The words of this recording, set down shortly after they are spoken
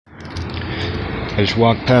I just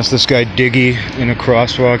walked past this guy Diggy in a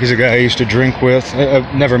crosswalk. He's a guy I used to drink with.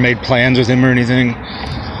 I've never made plans with him or anything.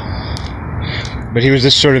 But he was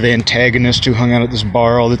this sort of antagonist who hung out at this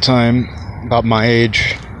bar all the time, about my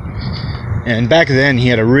age. And back then he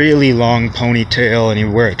had a really long ponytail and he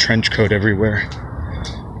would wear a trench coat everywhere.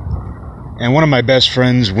 And one of my best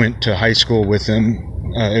friends went to high school with him.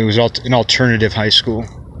 It was an alternative high school.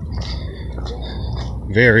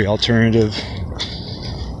 Very alternative.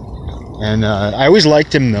 And I always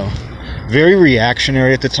liked him, though. Very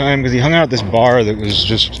reactionary at the time, because he hung out at this bar that was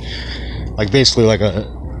just like basically like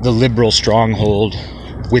the liberal stronghold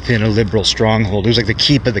within a liberal stronghold. It was like the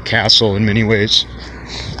keep of the castle in many ways.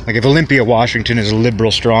 Like if Olympia, Washington is a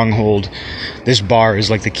liberal stronghold, this bar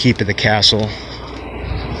is like the keep of the castle.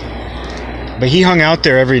 But he hung out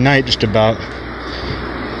there every night just about.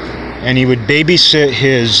 And he would babysit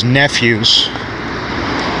his nephews,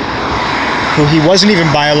 who he wasn't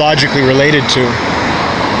even biologically related to.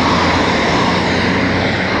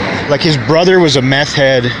 Like his brother was a meth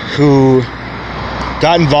head who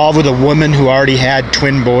got involved with a woman who already had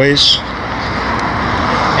twin boys.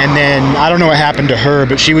 And then, I don't know what happened to her,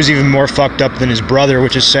 but she was even more fucked up than his brother,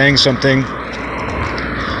 which is saying something.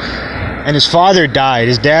 And his father died.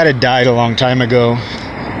 His dad had died a long time ago.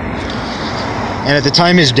 And at the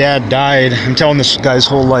time his dad died, I'm telling this guy's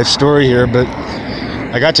whole life story here, but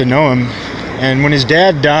I got to know him. And when his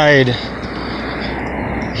dad died,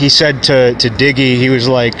 he said to Diggy, he was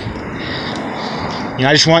like,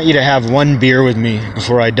 I just want you to have one beer with me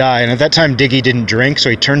before I die. And at that time, Diggy didn't drink, so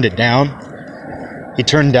he turned it down. He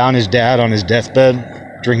turned down his dad on his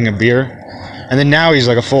deathbed, drinking a beer. And then now he's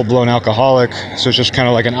like a full-blown alcoholic, so it's just kind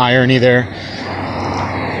of like an irony there.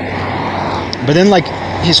 But then like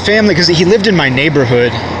his family, because he lived in my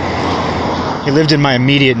neighborhood. He lived in my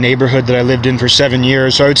immediate neighborhood that I lived in for 7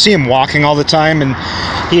 years, so I would see him walking all the time, and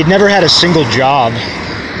he had never had a single job.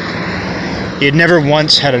 He had never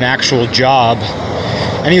once had an actual job.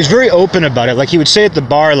 And he was very open about it. Like he would say at the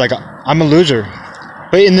bar, like, I'm a loser.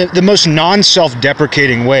 But in the most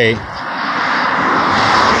non-self-deprecating way.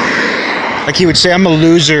 Like he would say, I'm a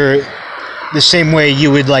loser the same way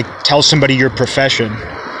you would like tell somebody your profession.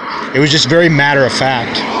 It was just very matter of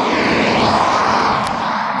fact.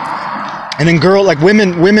 And then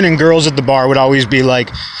women and girls at the bar would always be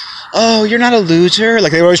like, oh, you're not a loser?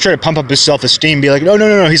 Like they would always try to pump up his self-esteem, be like,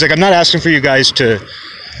 no. He's like, I'm not asking for you guys to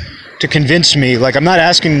convince me. Like I'm not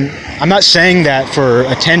saying that for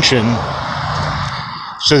attention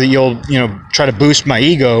so that you'll, try to boost my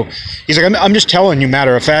ego. He's like, I'm just telling you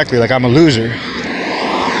matter of factly, like I'm a loser.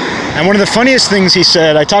 And one of the funniest things he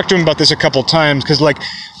said, I talked to him about this a couple times, because like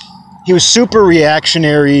he was super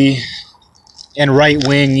reactionary and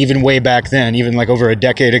right-wing even way back then, even like over a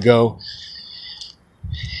decade ago.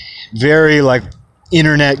 Very like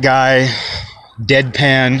internet guy,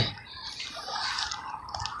 deadpan.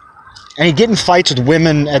 And he'd get in fights with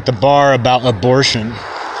women at the bar about abortion.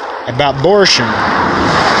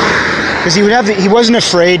 Because he wasn't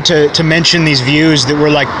afraid to mention these views that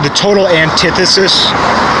were like the total antithesis.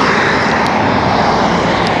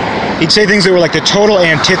 He'd say things that were like the total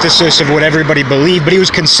antithesis of what everybody believed, but he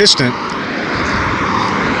was consistent.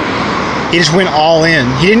 He just went all in.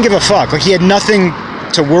 He didn't give a fuck. Like he had nothing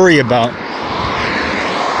to worry about.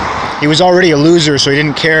 He was already a loser, so he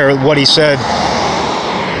didn't care what he said.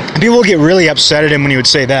 And people would get really upset at him when he would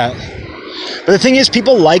say that. But the thing is,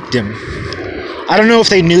 people liked him. I don't know if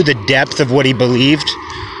they knew the depth of what he believed,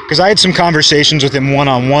 because I had some conversations with him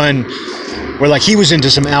one-on-one where like he was into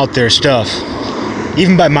some out there stuff.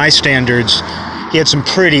 Even by my standards, he had some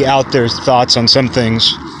pretty out there thoughts on some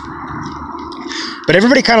things. But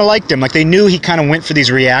everybody kind of liked him. Like they knew he kind of went for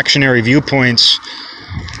these reactionary viewpoints.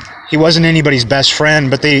 He wasn't anybody's best friend,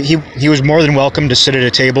 but he was more than welcome to sit at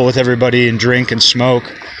a table with everybody and drink and smoke.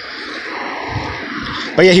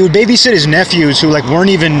 But yeah, he would babysit his nephews who like weren't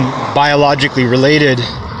even biologically related.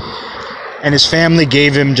 And his family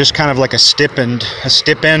gave him just kind of like a stipend,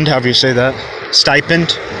 however you say that.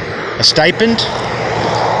 Stipend? A stipend?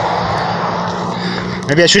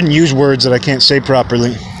 Maybe I shouldn't use words that I can't say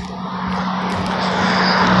properly.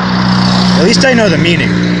 At least I know the meaning.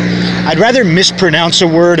 I'd rather mispronounce a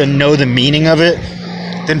word and know the meaning of it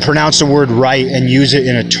than pronounce a word right and use it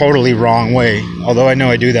in a totally wrong way. Although I know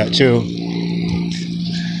I do that too.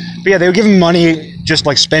 But yeah, they would give him money, just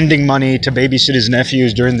like spending money to babysit his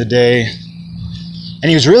nephews during the day. And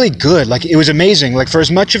he was really good. Like it was amazing. Like for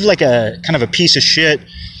as much of like a kind of a piece of shit,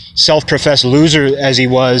 self-professed loser as he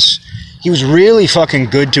was really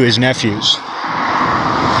fucking good to his nephews.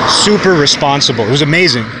 Super responsible. It was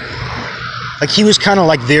amazing. Like he was kind of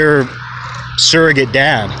like their surrogate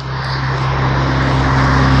dad.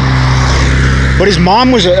 But his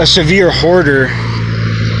mom was a severe hoarder,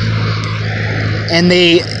 and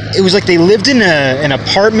it was like they lived in an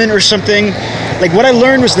apartment or something. Like, what I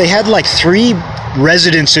learned was they had like 3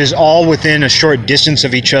 residences all within a short distance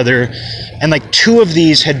of each other, and like 2 of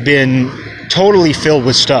these had been totally filled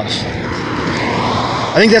with stuff.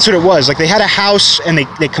 I think that's what it was. Like, they had a house and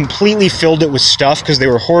they completely filled it with stuff because they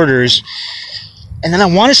were hoarders. And then I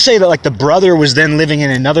want to say that like the brother was then living in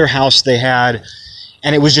another house they had,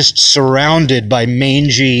 and it was just surrounded by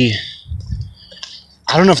mangy,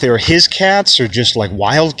 I don't know if they were his cats or just like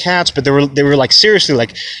wild cats, but they were like, seriously,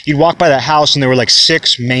 like, you'd walk by that house and there were like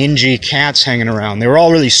 6 mangy cats hanging around. They were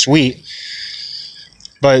all really sweet,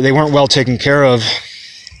 but they weren't well taken care of.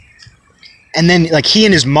 And then like he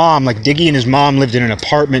and his mom, like Diggy and his mom, lived in an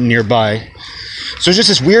apartment nearby. So it was just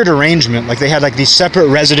this weird arrangement. Like, they had like these separate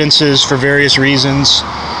residences for various reasons.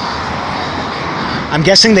 I'm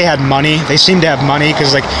guessing they had money. They seemed to have money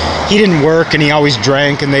because like he didn't work and he always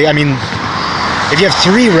drank. And I mean, if you have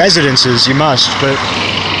 3 residences, you must. But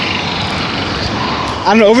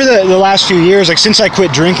I don't know, over the last few years, like since I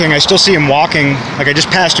quit drinking, I still see him walking. Like, I just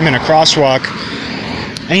passed him in a crosswalk.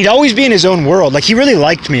 And he'd always be in his own world. Like, he really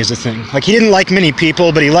liked me as a thing. Like, he didn't like many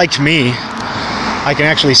people, but he liked me. I can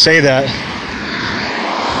actually say that.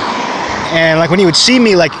 And like when he would see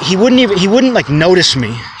me, like he wouldn't like notice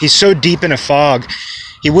me. He's so deep in a fog,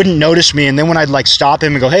 he wouldn't notice me. And then when I'd like stop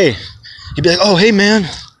him and go, hey, he'd be like, oh, hey man.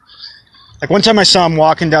 Like one time I saw him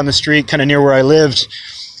walking down the street kind of near where I lived,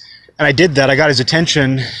 and I did that. I got his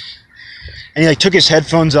attention, and he like took his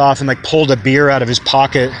headphones off and like pulled a beer out of his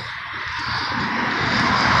pocket.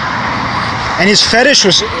 And his fetish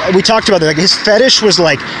was, we talked about that, like his fetish was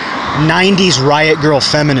like 90s riot girl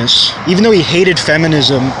feminists. Even though he hated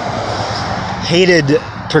feminism, hated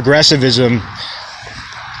progressivism,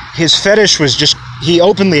 his fetish was just, he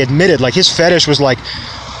openly admitted, like his fetish was like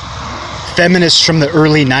feminists from the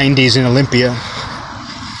early 90s in Olympia.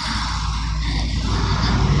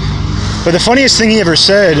 But the funniest thing he ever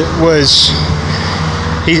said was,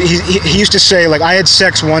 he used to say, like, I had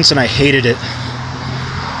sex once and I hated it.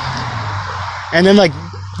 And then like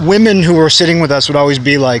women who were sitting with us would always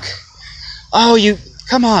be like, oh,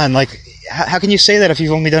 come on, like, how can you say that if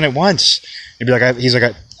you've only done it once? He'd be like,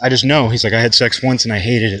 I just know. He's like, I had sex once and I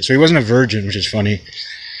hated it. So he wasn't a virgin, which is funny.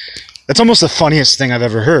 That's almost the funniest thing I've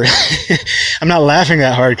ever heard. I'm not laughing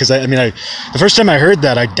that hard because the first time I heard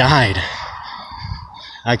that, I died.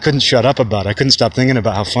 I couldn't shut up about it. I couldn't stop thinking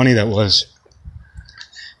about how funny that was.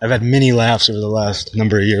 I've had many laughs over the last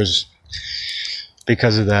number of years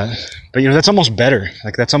because of that. But that's almost better.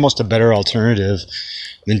 Like, that's almost a better alternative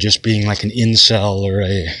than just being like an incel or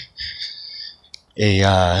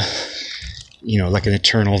like an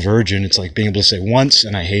eternal virgin. It's like being able to say once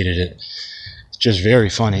and I hated it. It's just very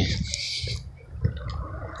funny.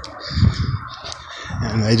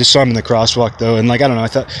 And I just saw him in the crosswalk though, and like, I don't know, I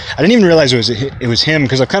didn't even realize it was him,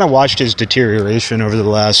 because I've kind of watched his deterioration over the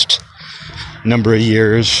last number of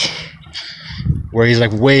years, where he's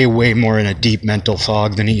like way, way more in a deep mental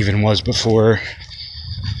fog than he even was before.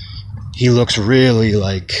 He looks really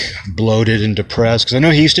like bloated and depressed, because I know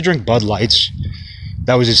he used to drink Bud Lights.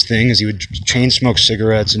 That was his thing, is he would chain smoke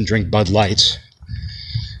cigarettes and drink Bud Lights.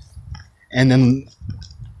 And then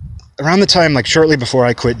around the time, like shortly before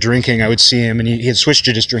I quit drinking, I would see him, and he had switched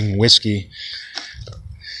to just drinking whiskey.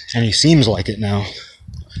 And he seems like it now.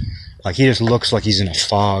 Like, he just looks like he's in a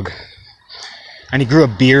fog. And he grew a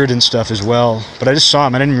beard and stuff as well. But I just saw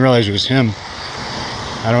him. I didn't even realize it was him.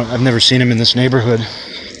 I've never seen him in this neighborhood.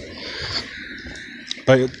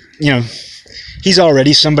 But, he's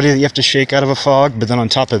already somebody that you have to shake out of a fog. But then on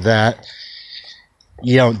top of that,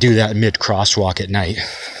 you don't do that mid-crosswalk at night.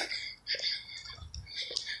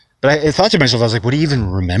 But I thought to myself, I was like, would he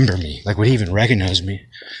even remember me? Like, would he even recognize me?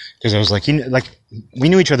 Because I was like, we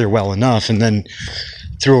knew each other well enough. And then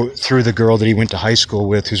through the girl that he went to high school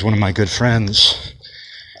with, who's one of my good friends,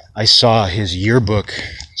 I saw his yearbook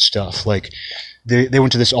stuff. Like, they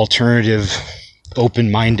went to this alternative,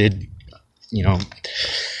 open-minded,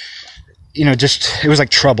 just, it was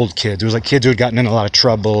like troubled kids. It was like kids who had gotten in a lot of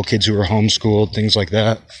trouble, kids who were homeschooled, things like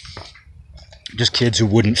that. Just kids who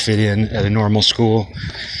wouldn't fit in at a normal school.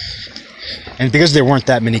 And because there weren't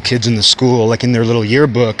that many kids in the school, like in their little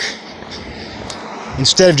yearbook,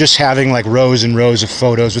 instead of just having like rows and rows of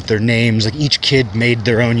photos with their names, like each kid made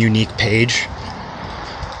their own unique page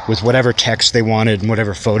with whatever text they wanted and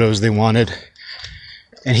whatever photos they wanted.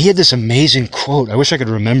 And he had this amazing quote. I wish I could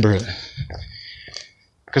remember it,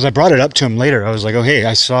 because I brought it up to him later. I was like, oh, hey,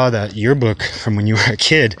 I saw that yearbook from when you were a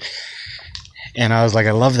kid. And I was like,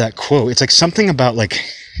 I love that quote. It's like something about like,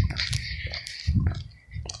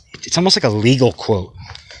 it's almost like a legal quote.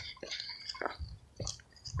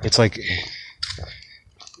 It's like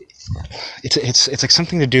it's like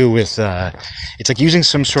something to do with it's like using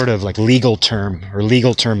some sort of like legal term or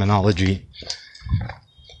legal terminology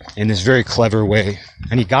in this very clever way.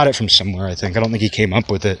 And he got it from somewhere, I think. I don't think he came up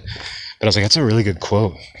with it, but I was like, that's a really good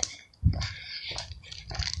quote.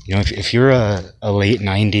 You know, if you're a late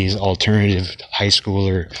 90s alternative high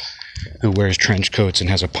schooler who wears trench coats and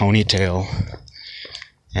has a ponytail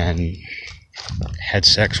and had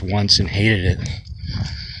sex once and hated it,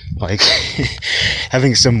 like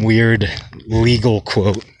having some weird legal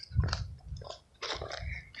quote.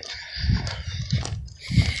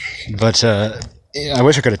 But I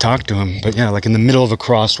wish I could have talked to him. But yeah, like in the middle of a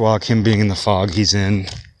crosswalk, him being in the fog he's in,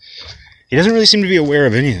 he doesn't really seem to be aware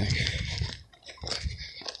of anything.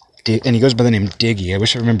 And he goes by the name Diggy. I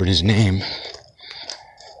wish I remembered his name.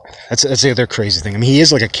 That's the other crazy thing. I mean, he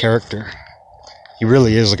is like a character. He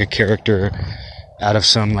really is like a character out of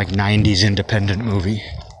some like 90s independent movie.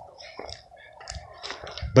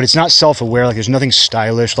 But it's not self-aware. Like, there's nothing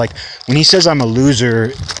stylish. Like, when he says I'm a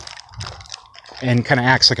loser and kind of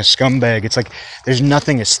acts like a scumbag, it's like there's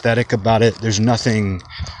nothing aesthetic about it. There's nothing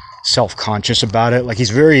self-conscious about it. Like,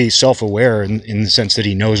 he's very self-aware in the sense that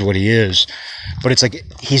he knows what he is. But it's like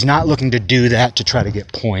he's not looking to do that to try to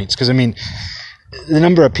get points. Because, I mean, the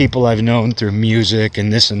number of people I've known through music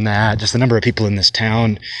and this and that, just the number of people in this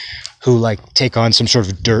town who, like, take on some sort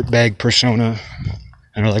of dirtbag persona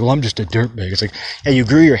and are like, well, I'm just a dirtbag. It's like, yeah, you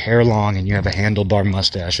grew your hair long and you have a handlebar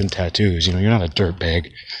mustache and tattoos. You know, you're not a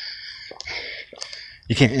dirtbag.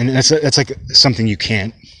 You can't, and that's like something you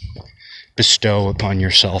can't bestow upon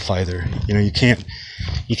yourself either. You know, you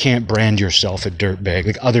can't brand yourself a dirtbag.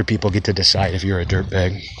 Like, other people get to decide if you're a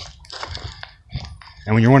dirtbag.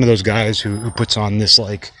 And when you're one of those guys who puts on this,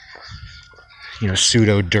 like, you know,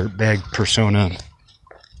 pseudo dirtbag persona,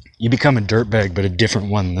 you become a dirtbag, but a different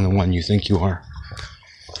one than the one you think you are.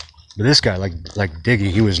 But this guy, like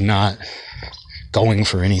Diggy, he was not going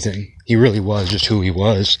for anything. He really was just who he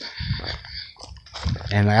was.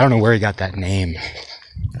 And I don't know where he got that name.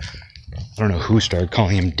 I don't know who started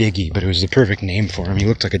calling him Diggy, but it was the perfect name for him. He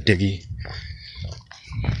looked like a Diggy.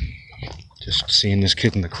 Just seeing this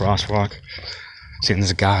kid in the crosswalk. Seeing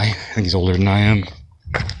this guy. I think he's older than I am.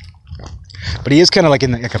 But he is kind of like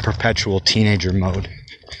in like a perpetual teenager mode.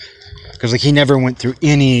 Because like he never went through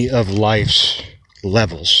any of life's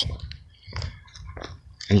levels.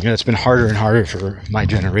 And you know, it's been harder and harder for my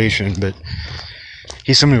generation, but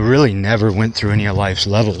he's someone who really never went through any of life's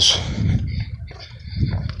levels.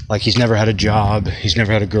 Like, he's never had a job, he's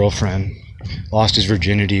never had a girlfriend, lost his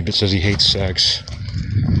virginity but says he hates sex.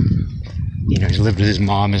 You know, he's lived with his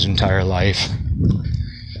mom his entire life.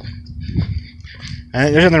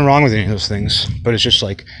 And there's nothing wrong with any of those things, but it's just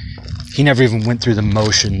like, he never even went through the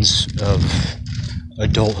motions of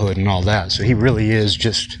adulthood and all that. So he really is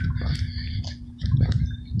just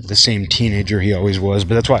the same teenager he always was,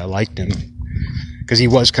 but that's why I liked him. Because he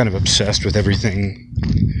was kind of obsessed with everything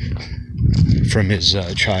from his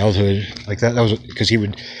childhood. Like that was because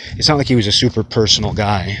it's not like he was a super personal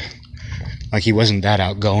guy. Like, he wasn't that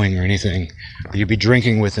outgoing or anything. But you'd be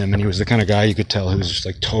drinking with him, and he was the kind of guy you could tell who was just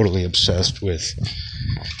like totally obsessed with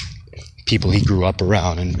people he grew up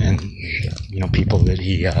around, and you know, people that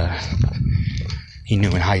he knew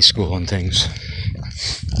in high school and things.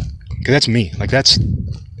 Because that's me. Like, that's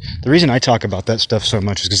the reason I talk about that stuff so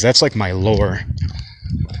much, is because that's like my lore.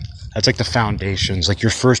 That's like the foundations, like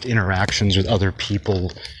your first interactions with other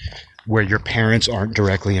people where your parents aren't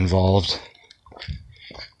directly involved.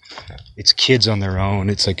 It's kids on their own.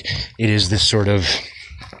 It's like, it is this sort of,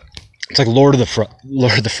 it's like Lord of the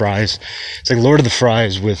Fries. It's like Lord of the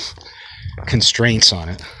Fries with constraints on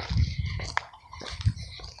it.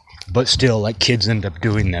 But still, like, kids end up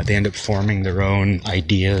doing that. They end up forming their own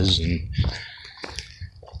ideas and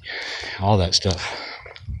all that stuff.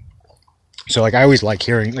 So, like, I always like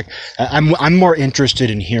hearing, like, I'm more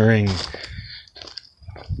interested in hearing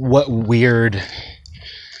what weird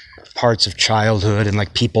parts of childhood and,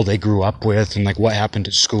 like, people they grew up with and, like, what happened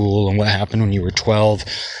at school and what happened when you were 12.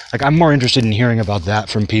 Like, I'm more interested in hearing about that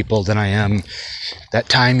from people than I am that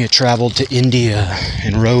time you traveled to India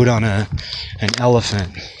and rode on an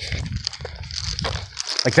elephant.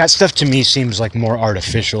 Like, that stuff to me seems like more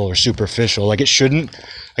artificial or superficial. Like, it shouldn't.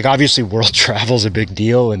 Like, obviously world travel's a big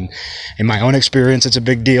deal, and in my own experience it's a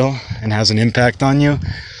big deal and has an impact on you.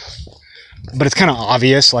 But it's kind of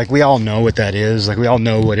obvious. Like, we all know what that is. Like, we all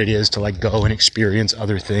know what it is to, like, go and experience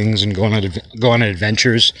other things and go on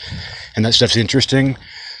adventures, and that stuff's interesting.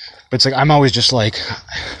 But it's like, I'm always just like,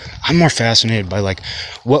 I'm more fascinated by, like,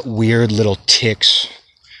 what weird little ticks.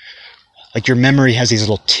 Like, your memory has these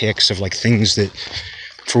little ticks of, like, things that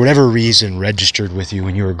for whatever reason, registered with you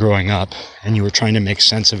when you were growing up and you were trying to make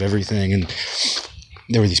sense of everything, and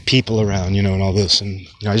there were these people around, and all this. And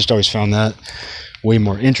I just always found that way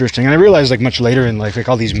more interesting. And I realized, much later in life,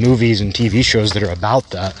 all these movies and TV shows that are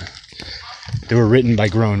about that, they were written by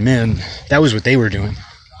grown men. That was what they were doing.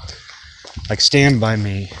 Stand By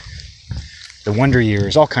Me, The Wonder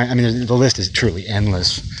Years, all kind. The list is truly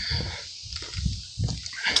endless.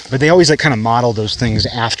 But they always kind of model those things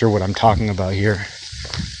after what I'm talking about here.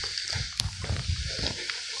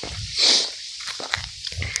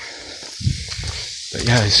 But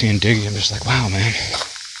yeah, seeing Diggy, I'm just wow, man.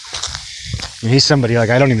 He's somebody,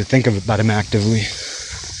 I don't even think about him actively.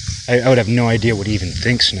 I would have no idea what he even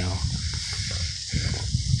thinks now.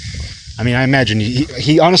 I imagine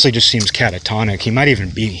he honestly just seems catatonic. He might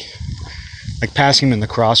even be. Passing him in the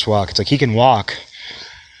crosswalk, it's he can walk,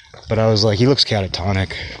 but I was he looks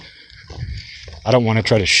catatonic. I don't want to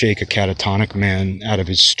try to shake a catatonic man out of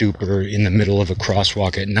his stupor in the middle of a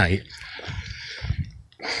crosswalk at night.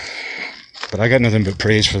 But I got nothing but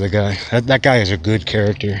praise for the guy. That guy is a good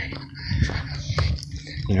character.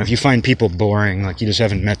 If you find people boring, you just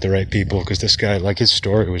haven't met the right people, because this guy, his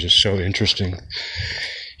story was just so interesting.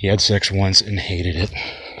 He had sex once and hated it.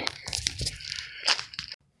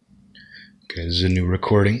 Okay, this is a new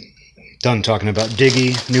recording. Done talking about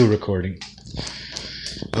Diggy, new recording.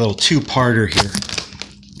 A little two-parter here.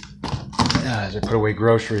 As I put away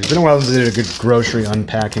groceries. It's been a while since I did a good grocery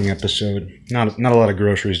unpacking episode. Not a lot of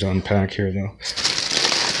groceries to unpack here, though.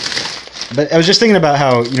 But I was just thinking about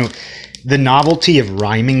how, the novelty of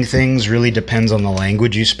rhyming things really depends on the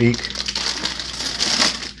language you speak.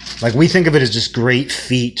 We think of it as just great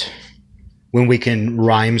feat when we can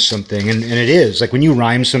rhyme something, and it is. When you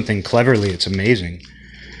rhyme something cleverly, it's amazing.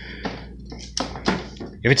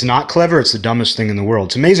 If it's not clever, it's the dumbest thing in the world.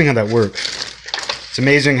 It's amazing how that works. It's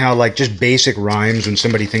amazing how, just basic rhymes, when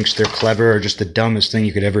somebody thinks they're clever, are just the dumbest thing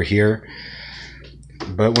you could ever hear.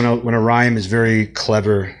 But when a rhyme is very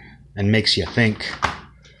clever and makes you think,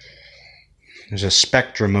 there's a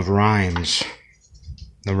spectrum of rhymes.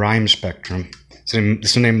 The rhyme spectrum.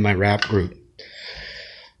 It's the name of my rap group.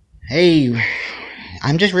 Hey,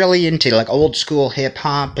 I'm just really into old school hip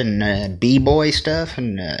hop and b-boy stuff,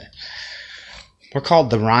 and we're called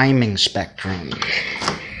the Rhyming Spectrum.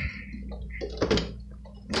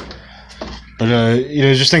 But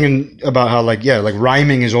just thinking about how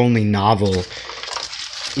rhyming is only novel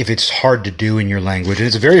if it's hard to do in your language, and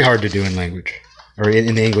it's very hard to do in language, or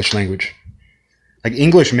in the English language.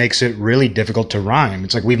 English makes it really difficult to rhyme.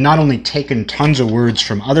 It's we've not only taken tons of words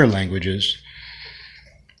from other languages,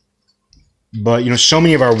 but, so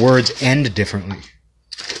many of our words end differently.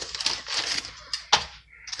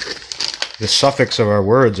 The suffix of our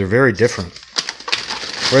words are very different.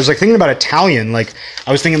 Whereas, thinking about Italian, I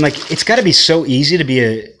was thinking, it's got to be so easy to be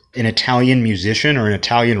an Italian musician or an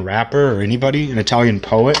Italian rapper or anybody, an Italian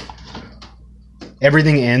poet.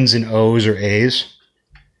 Everything ends in O's or A's.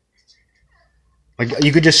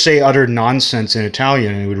 You could just say utter nonsense in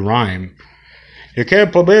Italian and it would rhyme. E che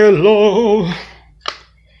bello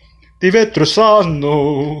di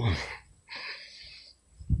Vetrosano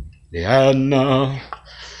di Anna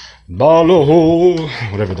Ballo,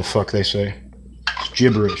 whatever the fuck they say. It's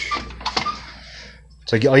gibberish.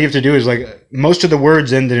 It's all you have to do is most of the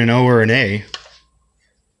words end in an O or an A.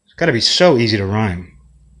 It's got to be so easy to rhyme.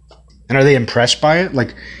 And are they impressed by it?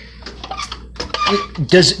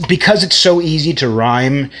 Because it's so easy to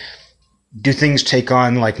rhyme, do things take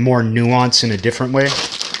on more nuance in a different way?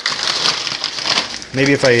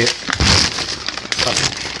 Maybe if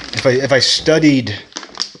I studied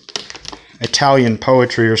Italian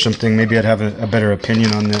poetry or something, maybe I'd have a better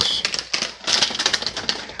opinion on this.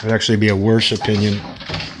 It would actually be a worse opinion.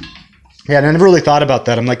 Yeah, and I never really thought about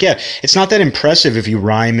that. I'm it's not that impressive if you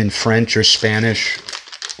rhyme in French or Spanish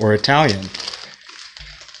or Italian.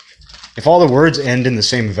 If all the words end in the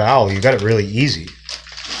same vowel, you got it really easy.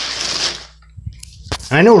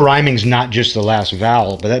 And I know rhyming's not just the last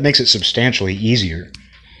vowel, but that makes it substantially easier.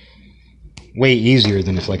 Way easier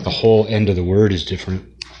than if the whole end of the word is different.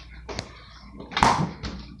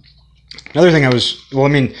 Another thing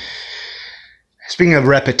speaking of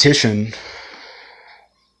repetition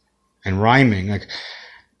and rhyming,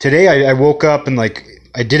 today I woke up and I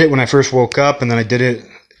did it when I first woke up, and then I did it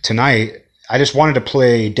tonight. I just wanted to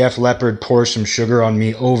play Def Leppard, Pour Some Sugar on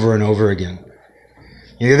Me over and over again.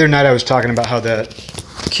 The other night I was talking about how that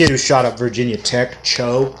kid who shot up Virginia Tech,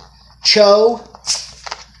 Cho,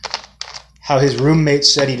 how his roommate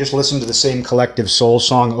said he just listened to the same Collective Soul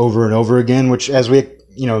song over and over again, which, as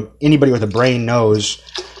anybody with a brain knows,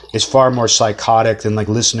 is far more psychotic than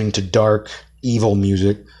listening to dark, evil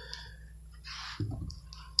music.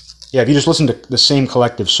 Yeah, if you just listen to the same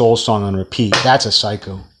Collective Soul song on repeat, that's a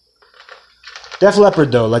psycho. Def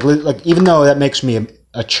Leppard, though, like even though that makes me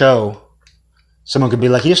a cho, someone could be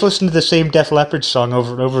like, you just listen to the same Def Leppard song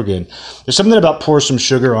over and over again. There's something about Pour Some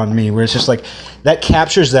Sugar on Me where it's just like, that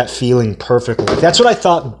captures that feeling perfectly. Like, that's what I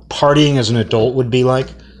thought partying as an adult would be like.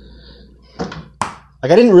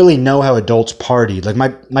 Like, I didn't really know how adults partied. Like,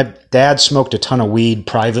 my dad smoked a ton of weed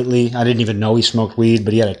privately. I didn't even know he smoked weed,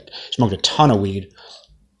 but he smoked a ton of weed.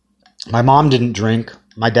 My mom didn't drink.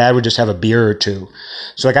 My dad would just have a beer or two.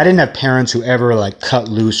 So, like, I didn't have parents who ever, like, cut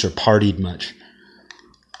loose or partied much.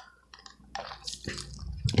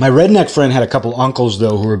 My redneck friend had a couple uncles,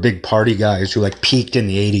 though, who were big party guys who, like, peaked in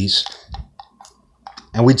the 80s.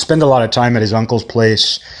 And we'd spend a lot of time at his uncle's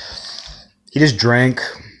place. He just drank.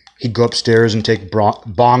 He'd go upstairs and take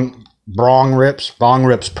bong rips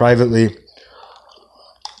privately.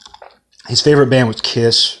 His favorite band was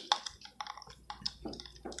Kiss.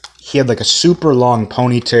 He had like a super long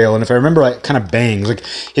ponytail, and if I remember right, kind of bangs. Like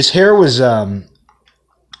his hair was,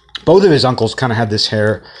 both of his uncles kind of had this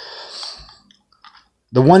hair.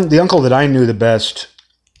 The uncle that I knew the best,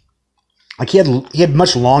 like he had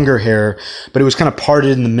much longer hair, but it was kind of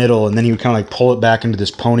parted in the middle, and then he would kind of like pull it back into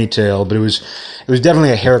this ponytail. But it was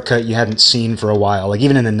definitely a haircut you hadn't seen for a while. Like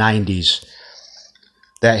even in the 90s,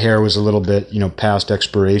 that hair was a little bit, past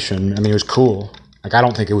expiration. I mean, it was cool. Like I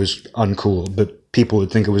don't think it was uncool, but people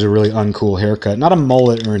would think it was a really uncool haircut. Not a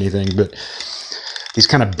mullet or anything, but these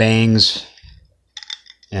kind of bangs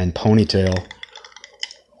and ponytail.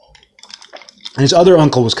 And his other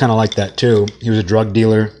uncle was kind of like that too. He was a drug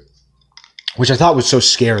dealer, which I thought was so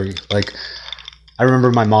scary. Like, I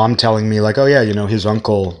remember my mom telling me, like, oh yeah, his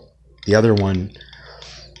uncle, the other one,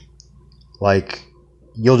 like,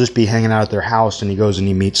 you'll just be hanging out at their house and he goes and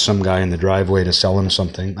he meets some guy in the driveway to sell him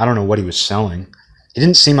something. I don't know what he was selling. He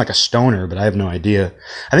didn't seem like a stoner, but I have no idea.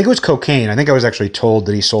 I think it was cocaine. I think I was actually told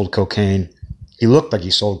that he sold cocaine. He looked like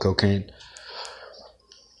he sold cocaine.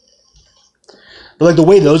 But like the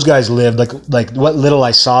way those guys lived, like what little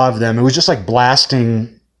I saw of them, it was just like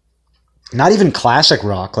blasting, not even classic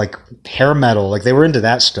rock, like hair metal. Like they were into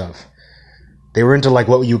that stuff. They were into like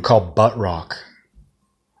what you would call butt rock.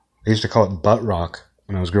 They used to call it butt rock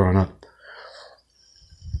when I was growing up.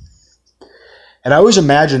 And I always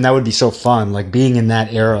imagined that would be so fun, like being in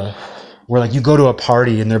that era where like you go to a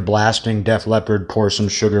party and they're blasting Def Leppard, Pour Some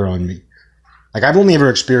Sugar on Me. Like I've only ever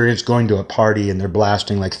experienced going to a party and they're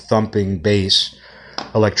blasting like thumping bass,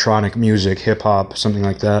 electronic music, hip hop, something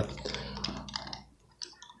like that.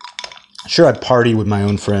 Sure, I'd party with my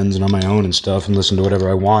own friends and on my own and stuff and listen to whatever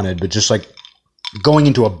I wanted, but just like going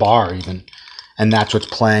into a bar even, and that's what's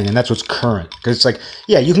playing, and that's what's current. Because it's like,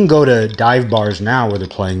 yeah, you can go to dive bars now where they're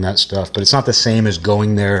playing that stuff, but it's not the same as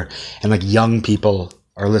going there and like young people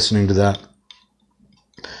are listening to that.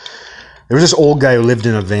 There was this old guy who lived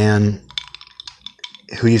in a van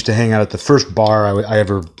who used to hang out at the first bar I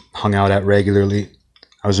ever hung out at regularly.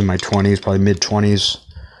 I was in my 20s, probably mid-20s,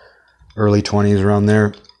 early 20s, around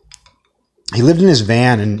there. He lived in his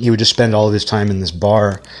van, and he would just spend all of his time in this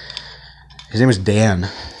bar. His name was Dan.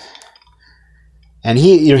 And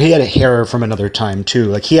he had a hair from another time too.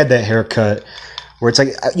 Like he had that haircut where it's like,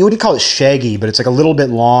 you wouldn't call it shaggy, but it's like a little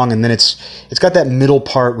bit long, and then it's got that middle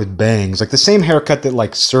part with bangs, like the same haircut that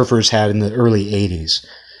like surfers had in the early 80s.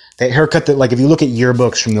 That haircut that, like, if you look at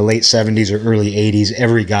yearbooks from the late 70s or early 80s,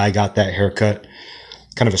 every guy got that haircut.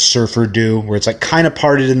 Kind of a surfer do, where it's like kind of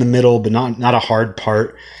parted in the middle, but not a hard part.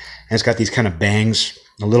 And it's got these kind of bangs,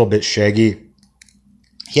 a little bit shaggy.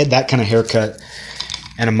 He had that kind of haircut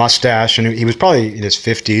and a mustache, and he was probably in his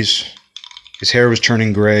 50s. His hair was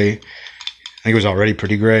turning gray. I think it was already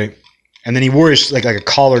pretty gray. And then he wore his, like a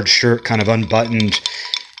collared shirt, kind of unbuttoned,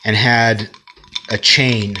 and had a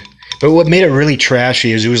chain. But what made it really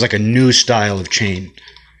trashy is it was like a new style of chain.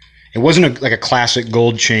 It wasn't like a classic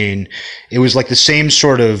gold chain. It was like the same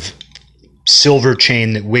sort of silver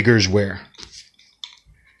chain that wiggers wear.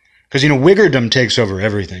 Because, wiggerdom takes over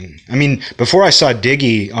everything. I mean, before I saw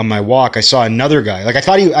Diggy on my walk, I saw another guy. Like I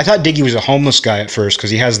thought Diggy was a homeless guy at first because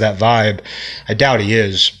he has that vibe. I doubt he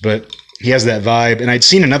is, but he has that vibe. And I'd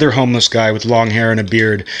seen another homeless guy with long hair and a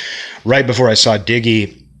beard right before I saw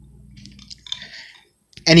Diggy.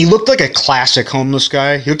 And he looked like a classic homeless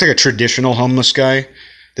guy. He looked like a traditional homeless guy,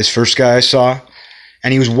 this first guy I saw.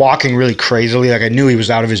 And he was walking really crazily. Like I knew he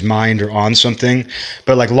was out of his mind or on something.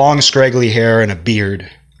 But like long, scraggly hair and a beard.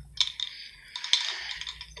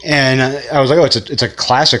 And I was like, oh, it's a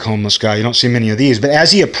classic homeless guy. You don't see many of these. But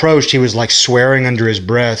as he approached, he was like swearing under his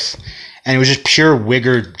breath. And it was just pure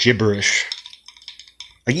wigger gibberish.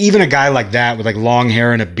 Like even a guy like that with like long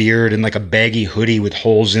hair and a beard and like a baggy hoodie with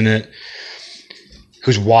holes in it.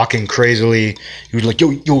 who's walking crazily. He was like,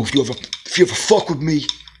 yo, if you ever fuck with me.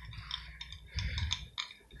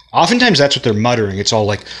 Oftentimes that's what they're muttering. It's all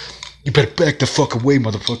like, you better back the fuck away,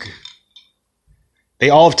 motherfucker. They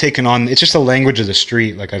all have taken on, it's just the language of the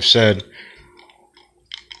street, like I've said.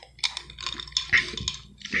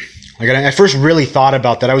 Like, I first really thought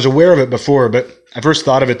about that. I was aware of it before, but I first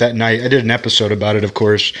thought of it that night. I did an episode about it, of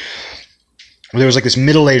course. There was like this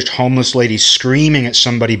middle-aged homeless lady screaming at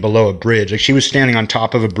somebody below a bridge. Like, she was standing on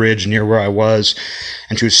top of a bridge near where I was,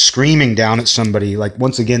 and she was screaming down at somebody, like,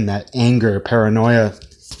 once again, that anger, paranoia.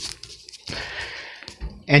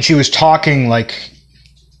 And she was talking like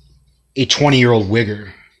a 20-year-old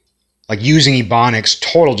wigger, like using Ebonics,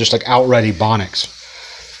 total just like outright Ebonics.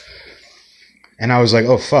 And I was like,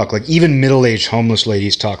 oh fuck, like even middle-aged homeless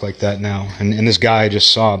ladies talk like that now. And this guy I just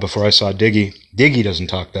saw before I saw Diggy doesn't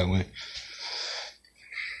talk that way.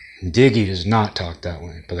 Diggy does not talk that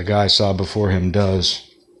way, but the guy I saw before him does.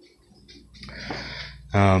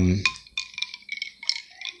 But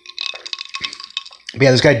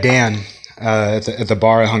yeah, this guy Dan, at the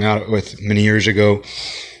bar I hung out with many years ago.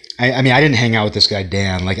 I mean, I didn't hang out with this guy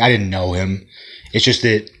Dan. Like, I didn't know him. It's just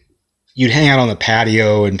that you'd hang out on the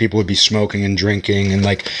patio and people would be smoking and drinking, and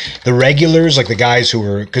like the regulars, like the guys who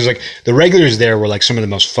were, because like the regulars there were like some of the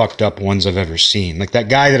most fucked up ones I've ever seen. Like that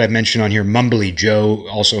guy that I mentioned on here, Mumbly Joe,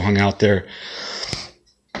 also hung out there.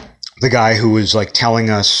 The guy who was like telling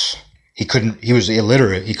us he was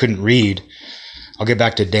illiterate, he couldn't read. I'll get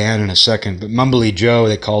back to Dan in a second, but Mumbly Joe,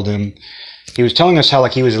 they called him. He was telling us how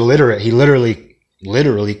like he was illiterate. He literally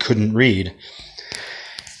couldn't read.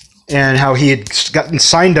 And how he had gotten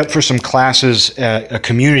signed up for some classes at a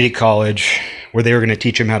community college where they were going to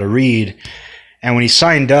teach him how to read. And when he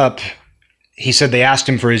signed up, he said they asked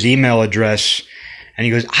him for his email address. And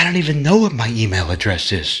he goes, I don't even know what my email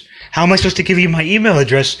address is. How am I supposed to give you my email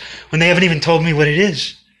address when they haven't even told me what it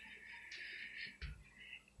is?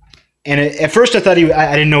 And at first I thought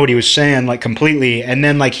I didn't know what he was saying, like completely. And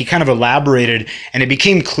then like he kind of elaborated, and it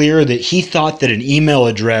became clear that he thought that an email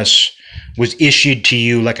address was issued to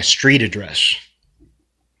you like a street address.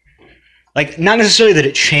 Like, not necessarily that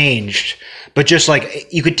it changed, but just like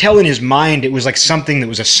you could tell in his mind it was like something that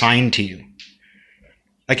was assigned to you.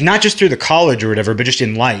 Like, not just through the college or whatever, but just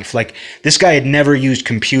in life. Like, this guy had never used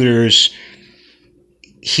computers.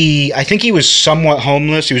 I think he was somewhat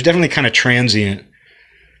homeless. He was definitely kind of transient.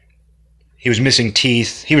 He was missing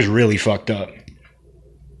teeth. He was really fucked up.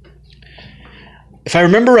 If I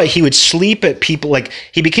remember right, he would sleep at people, like,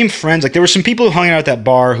 he became friends. Like, there were some people who hung out at that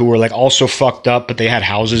bar who were, like, also fucked up, but they had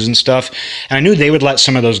houses and stuff. And I knew they would let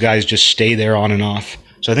some of those guys just stay there on and off.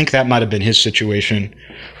 So I think that might have been his situation.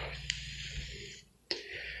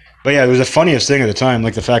 But yeah, it was the funniest thing at the time,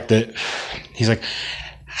 like the fact that he's like,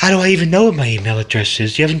 how do I even know what my email address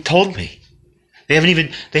is? You haven't told me. They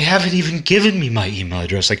haven't even given me my email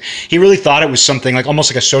address. Like, he really thought it was something like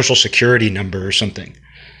almost like a social security number or something.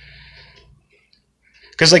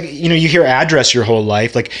 Because, like, you know, you hear address your whole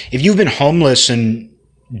life. Like, if you've been homeless and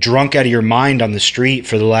drunk out of your mind on the street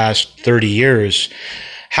for the last 30 years,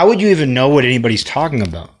 how would you even know what anybody's talking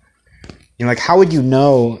about? You know, like, how would you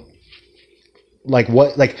know, like,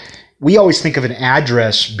 what, like, we always think of an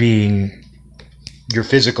address being your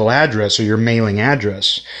physical address or your mailing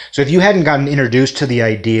address. So if you hadn't gotten introduced to the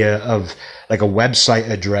idea of, like, a website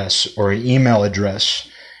address or an email address,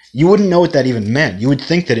 you wouldn't know what that even meant. You would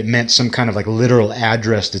think that it meant some kind of like literal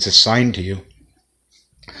address that's assigned to you.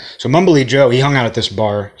 So Mumbly Joe, he hung out at this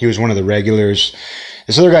bar. He was one of the regulars.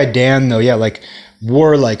 This other guy, Dan, though, yeah, like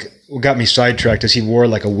wore like, what got me sidetracked is he wore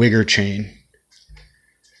like a wigger chain.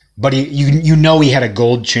 But you know he had a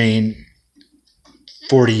gold chain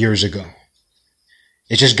 40 years ago.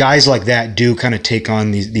 It's just guys like that do kind of take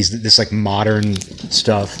on this like modern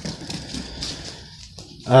stuff.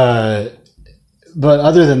 But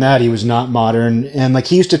other than that, he was not modern. And like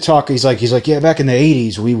he used to talk, he's like, yeah, back in the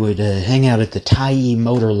 80s, we would hang out at the Tyee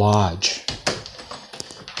Motor Lodge.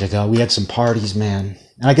 Like, we had some parties, man.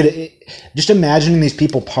 And I could just imagining these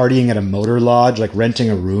people partying at a motor lodge, like renting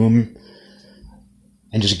a room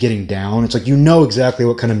and just getting down. It's like, you know exactly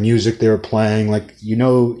what kind of music they were playing. Like, you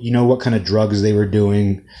know what kind of drugs they were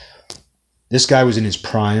doing. This guy was in his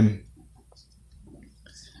prime.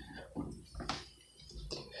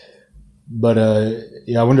 But,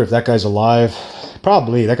 yeah, I wonder if that guy's alive.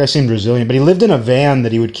 Probably. That guy seemed resilient. But he lived in a van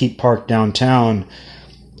that he would keep parked downtown.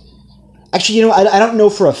 Actually, you know, I don't know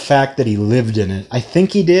for a fact that he lived in it. I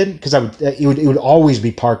think he did, because it would always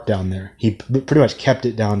be parked down there. He pretty much kept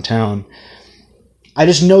it downtown. I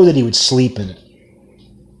just know that he would sleep in it.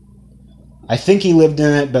 I think he lived in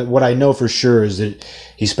it, but what I know for sure is that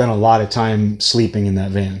he spent a lot of time sleeping in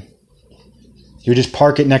that van. He would just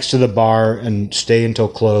park it next to the bar and stay until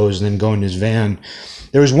close and then go in his van.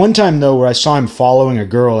 There was one time, though, where I saw him following a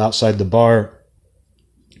girl outside the bar.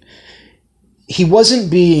 He wasn't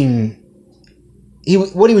being...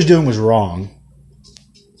 what he was doing was wrong.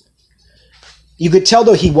 You could tell,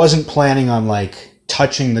 though, he wasn't planning on, like,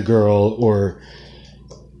 touching the girl, or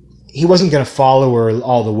he wasn't going to follow her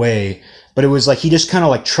all the way. But it was like he just kind of,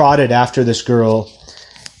 like, trotted after this girl.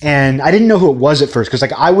 And I didn't know who it was at first, because,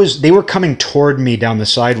 like, they were coming toward me down the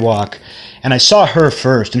sidewalk, and I saw her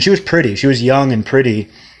first, and she was pretty. She was young and pretty.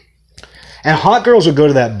 And hot girls would go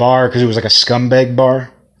to that bar because it was like a scumbag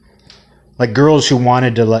bar. Like girls who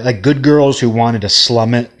wanted to, like good girls who wanted to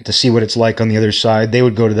slum it to see what it's like on the other side, they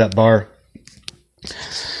would go to that bar.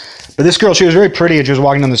 But this girl, she was very pretty, and she was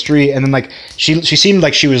walking down the street, and then like she seemed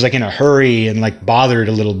like she was like in a hurry and like bothered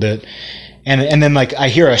a little bit. And then like I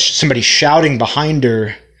hear somebody shouting behind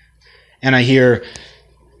her, and I hear,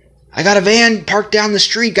 "I got a van parked down the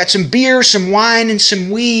street, got some beer, some wine, and some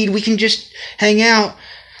weed. We can just hang out.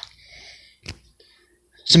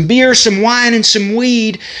 Some beer, some wine, and some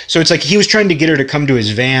weed." So it's like he was trying to get her to come to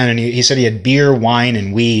his van, and he said he had beer, wine,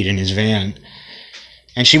 and weed in his van.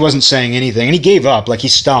 And she wasn't saying anything, and he gave up, like he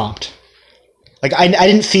stopped. Like I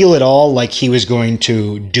didn't feel at all like he was going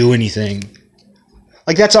to do anything.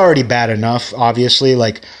 Like that's already bad enough, obviously,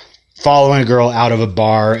 like following a girl out of a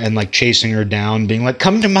bar and like chasing her down, being like,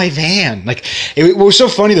 "Come to my van." Like it was so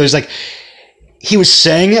funny though, it's like he was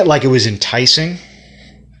saying it like it was enticing.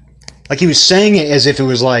 Like he was saying it as if it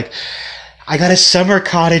was like, "I got a summer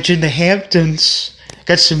cottage in the Hamptons.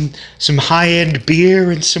 Got some high-end beer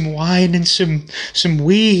and some wine and some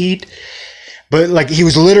weed." But like he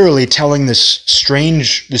was literally telling this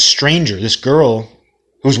stranger, this girl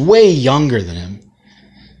who was way younger than him.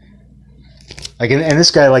 Like, and this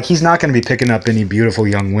guy, like, he's not going to be picking up any beautiful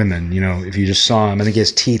young women, you know, if you just saw him. I think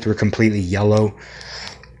his teeth were completely yellow.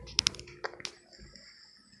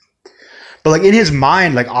 But, like, in his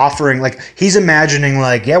mind, like, offering, like, he's imagining,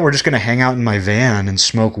 like, yeah, we're just going to hang out in my van and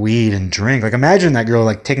smoke weed and drink. Like, imagine that girl,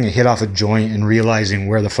 like, taking a hit off a joint and realizing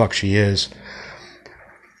where the fuck she is.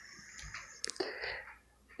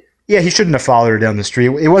 Yeah, he shouldn't have followed her down the street.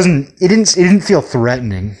 It didn't feel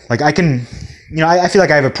threatening. Like, I feel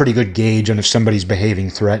like I have a pretty good gauge on if somebody's behaving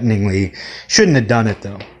threateningly. Shouldn't have done it,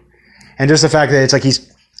 though. And just the fact that it's like he's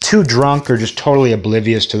too drunk or just totally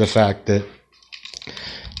oblivious to the fact that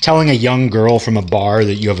telling a young girl from a bar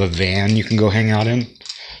that you have a van you can go hang out in.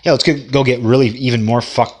 Yeah, let's go get really even more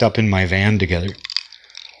fucked up in my van together.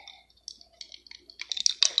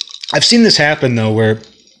 I've seen this happen, though, where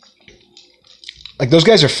like those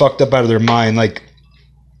guys are fucked up out of their mind, like,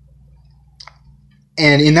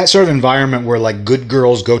 and in that sort of environment where like good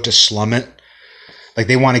girls go to slum it, like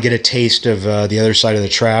they want to get a taste of the other side of the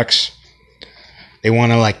tracks. They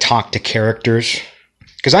want to like talk to characters.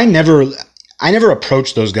 Because I never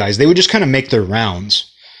approached those guys. They would just kind of make their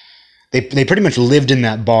rounds. They pretty much lived in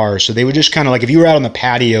that bar, so they would just kind of like, if you were out on the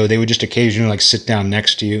patio, they would just occasionally like sit down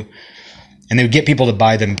next to you, and they would get people to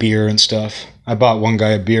buy them beer and stuff. I bought one guy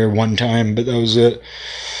a beer one time, but that was it.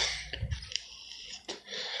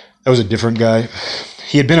 That was a different guy.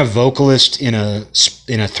 He had been a vocalist in a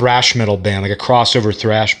thrash metal band, like a crossover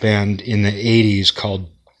thrash band in the 80s called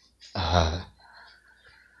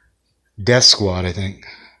Death Squad, I think.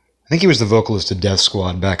 I think he was the vocalist of Death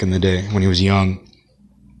Squad back in the day when he was young.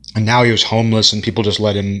 And now he was homeless and people just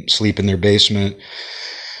let him sleep in their basement.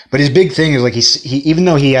 But his big thing is like he even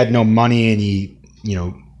though he had no money and he, you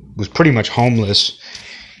know, was pretty much homeless,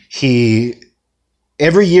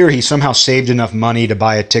 every year he somehow saved enough money to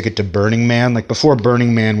buy a ticket to Burning Man. Like before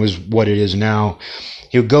Burning Man was what it is now,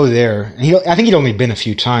 he would go there. And I think he'd only been a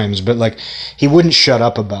few times, but like he wouldn't shut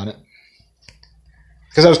up about it.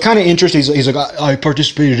 Because I was kind of interested. He's like, I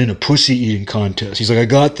participated in a pussy eating contest. He's like, I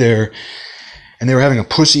got there and they were having a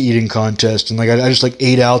pussy eating contest, and like I just like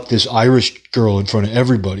ate out this Irish girl in front of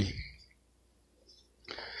everybody.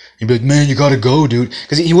 He'd be like, "Man, you gotta go, dude,"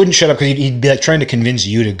 because he wouldn't shut up. Because he'd be like trying to convince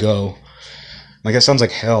you to go. Like that sounds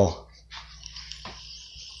like hell.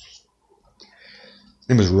 His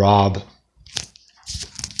name was Rob.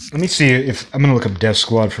 Let me see if I'm gonna look up Death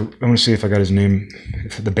Squad I want to see if I got his name,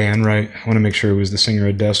 if the band right. I want to make sure it was the singer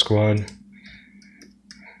of Death Squad.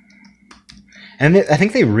 And I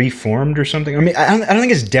think they reformed or something. I mean, I don't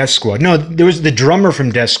think it's Death Squad. No, there was the drummer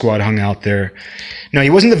from Death Squad hung out there. No, he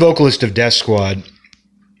wasn't the vocalist of Death Squad.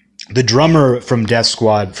 The drummer from Death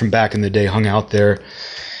Squad from back in the day hung out there,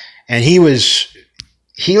 and he lived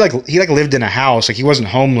in a house. Like he wasn't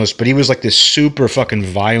homeless, but he was like this super fucking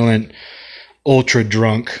violent, ultra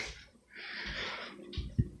drunk,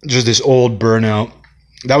 just this old burnout.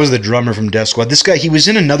 That was the drummer from Death Squad. This guy, he was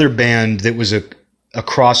in another band that was a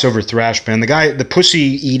crossover thrash band. The guy, the pussy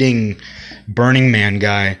eating Burning Man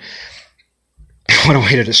guy. What a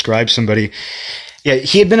way to describe somebody. Yeah,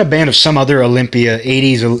 he had been a band of some other Olympia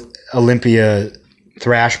 80s Olympia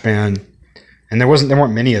thrash band, and there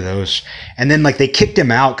weren't many of those. And then like they kicked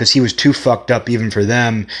him out because he was too fucked up even for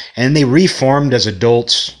them. And they reformed as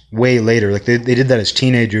adults way later. Like they did that as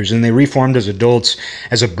teenagers, and they reformed as adults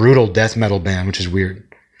as a brutal death metal band, which is weird.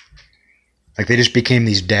 Like they just became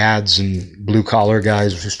these dads and blue collar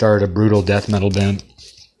guys who started a brutal death metal band.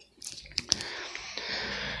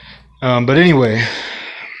 But anyway,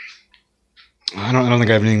 I don't think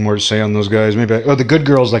I have anything more to say on those guys. Maybe the Good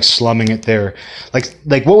Girls like slumming it there.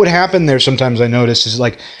 Like what would happen there sometimes I noticed is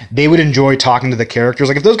like they would enjoy talking to the characters.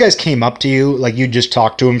 Like if those guys came up to you, like you'd just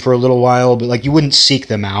talk to them for a little while, but like you wouldn't seek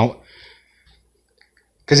them out.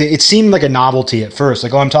 Because it seemed like a novelty at first.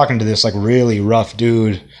 Like, oh, I'm talking to this like really rough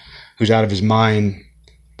dude who's out of his mind,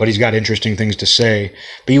 but he's got interesting things to say.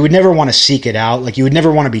 But you would never want to seek it out. Like you would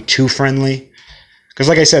never want to be too friendly. Because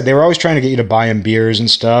like I said, they were always trying to get you to buy them beers and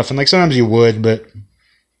stuff. And like sometimes you would, but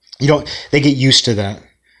they get used to that.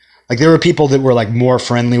 Like there were people that were like more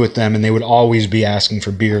friendly with them and they would always be asking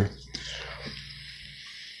for beer.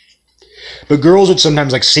 But girls would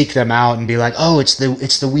sometimes like seek them out and be like, oh, it's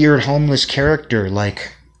the weird homeless character.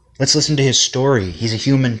 Like, let's listen to his story. He's a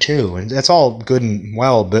human too. And that's all good and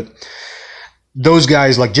well. But those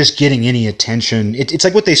guys like just getting any attention. It's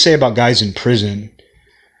like what they say about guys in prison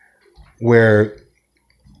where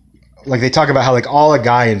like they talk about how like all a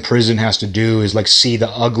guy in prison has to do is like see the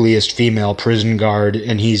ugliest female prison guard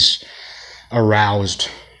and he's aroused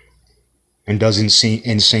and does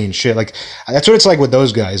insane shit. Like that's what it's like with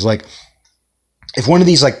those guys. Like if one of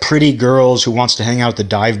these like pretty girls who wants to hang out at the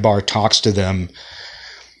dive bar talks to them,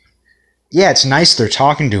 yeah, it's nice they're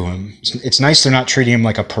talking to him. It's nice they're not treating him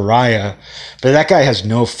like a pariah, but that guy has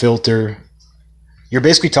no filter. You're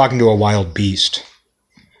basically talking to a wild beast.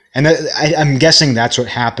 And I'm guessing that's what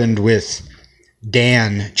happened with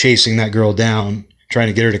Dan chasing that girl down, trying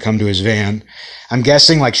to get her to come to his van. I'm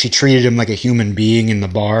guessing like she treated him like a human being in the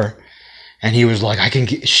bar, and he was like,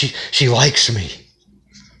 she likes me.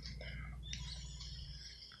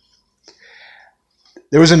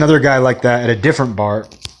 There was another guy like that at a different bar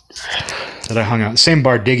that I hung out, same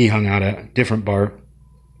bar Diggy hung out at, different bar.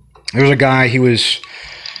 There was a guy, he was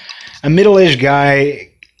a middle-aged guy,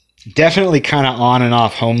 definitely kind of on and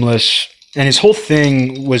off homeless, and his whole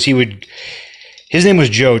thing was his name was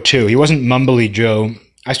Joe too. He wasn't Mumbly Joe.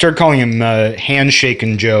 I started calling him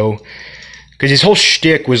Handshaking Joe because his whole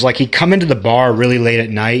shtick was like he'd come into the bar really late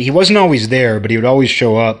at night. He wasn't always there, but he would always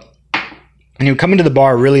show up, and he would come into the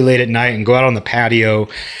bar really late at night and go out on the patio,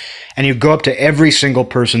 and he would go up to every single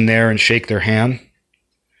person there and shake their hand.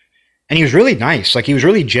 And he was really nice. Like he was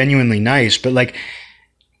really genuinely nice, but like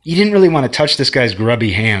you didn't really want to touch this guy's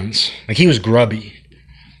grubby hands. Like he was grubby.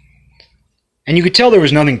 And you could tell there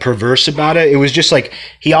was nothing perverse about it. It was just like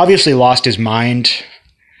he obviously lost his mind.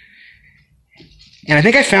 And I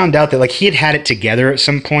think I found out that like he had it together at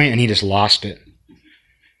some point and he just lost it.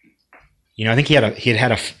 You know, I think he had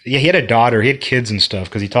a daughter. He had kids and stuff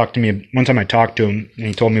because he talked to me one time. I talked to him and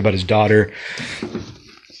he told me about his daughter.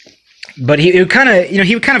 But he would kind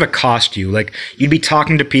of accost you. Like you'd be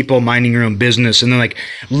talking to people, minding your own business, and then like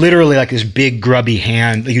literally like this big grubby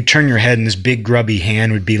hand, like you'd turn your head and this big grubby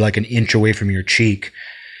hand would be like an inch away from your cheek.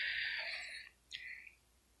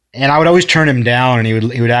 And I would always turn him down and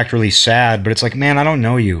he would act really sad, but it's like, man, I don't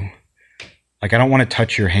know you. Like I don't want to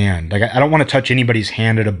touch your hand. Like I don't want to touch anybody's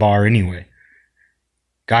hand at a bar anyway.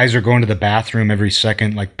 Guys are going to the bathroom every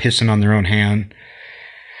second, like pissing on their own hand.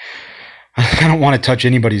 I don't want to touch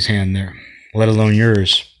anybody's hand there, let alone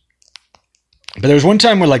yours. But there was one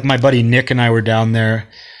time where like my buddy Nick and I were down there.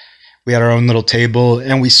 We had our own little table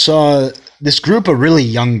and we saw this group of really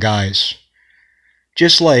young guys.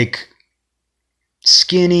 Just like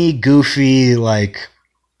skinny, goofy, like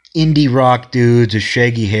indie rock dudes with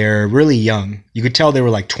shaggy hair, really young. You could tell they were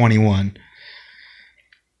like 21.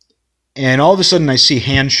 And all of a sudden I see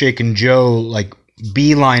Handshaking Joe like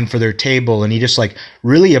beeline for their table, and he just like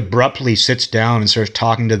really abruptly sits down and starts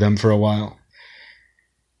talking to them for a while.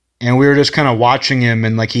 And we were just kind of watching him,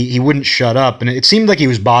 and like he wouldn't shut up, and it seemed like he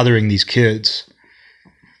was bothering these kids,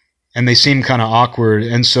 and they seemed kind of awkward.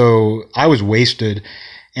 And so I was wasted,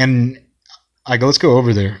 and I go, let's go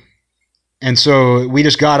over there. And so we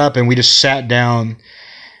just got up and we just sat down,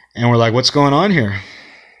 and we're like, what's going on here?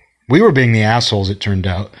 We were being the assholes, it turned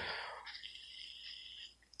out.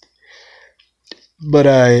 But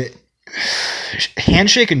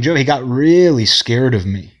Handshaking Joe, he got really scared of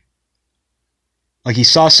me. Like he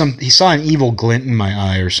saw an evil glint in my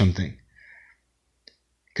eye or something.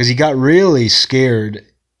 because he got really scared.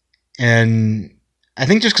 And I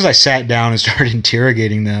think just because I sat down and started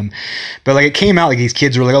interrogating them. But like it came out like these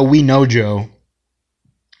kids were like, oh, we know Joe.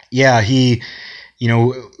 Yeah,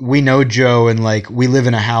 we know Joe, and like we live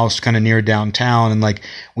in a house kind of near downtown, and like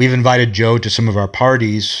we've invited Joe to some of our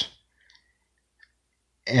parties.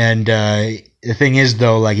 And the thing is,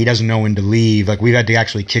 though, like he doesn't know when to leave. Like we've had to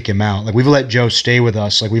actually kick him out. Like we've let Joe stay with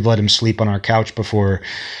us. Like we've let him sleep on our couch before,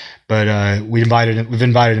 but we've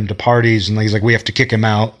invited him to parties, and like he's like we have to kick him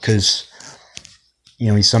out because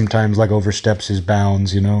he sometimes like oversteps his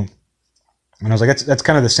bounds, And I was like, that's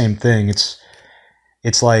kind of the same thing.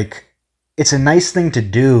 It's like, it's a nice thing to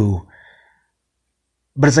do,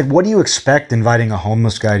 but it's like, what do you expect inviting a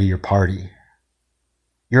homeless guy to your party?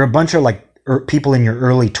 You're a bunch of like people in your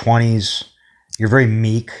early 20s. You're very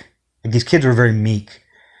meek. Like these kids were very meek.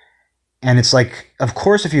 And it's like, of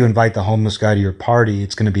course, if you invite the homeless guy to your party,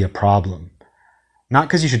 it's going to be a problem. Not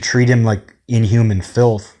because you should treat him like inhuman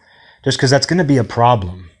filth, just because that's going to be a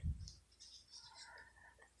problem.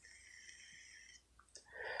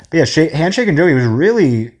 But yeah, Handshaking Joe, he was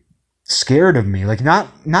really scared of me. Like not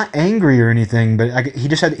angry or anything, but he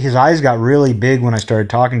just had, his eyes got really big when I started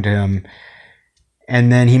talking to him.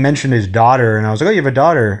 And then he mentioned his daughter, and I was like, oh, you have a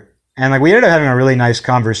daughter? And like we ended up having a really nice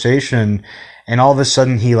conversation, and all of a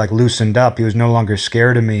sudden he like loosened up. He was no longer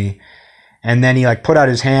scared of me. And then he like put out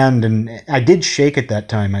his hand, and I did shake it that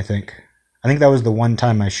time, I think. I think that was the one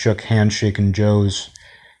time I shook Handshaking Joe's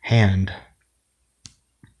hand.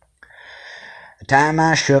 The time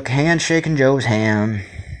I shook Handshaking Joe's hand.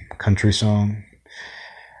 Country song.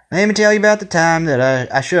 Let me tell you about the time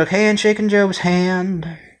that I shook Handshaking Joe's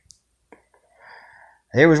hand.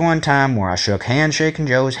 There was one time where I shook Handshaking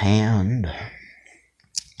Joe's hand.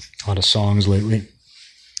 A lot of songs lately.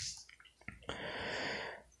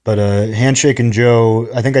 But Handshaking Joe,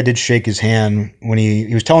 I think I did shake his hand when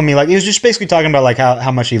he was telling me, like, he was just basically talking about like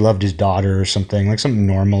how much he loved his daughter or something, like something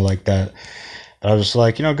normal like that. But I was just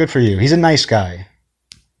like, good for you. He's a nice guy.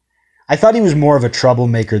 I thought he was more of a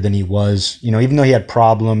troublemaker than he was. Even though he had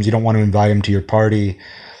problems, you don't want to invite him to your party.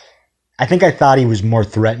 I think I thought he was more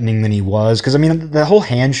threatening than he was. Because, the whole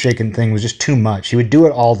handshaking thing was just too much. He would do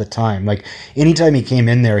it all the time. Like, anytime he came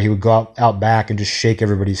in there, he would go out back and just shake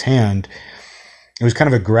everybody's hand. It was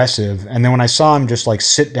kind of aggressive. And then when I saw him just, like,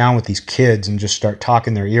 sit down with these kids and just start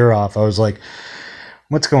talking their ear off, I was like,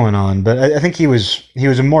 what's going on? But I think he was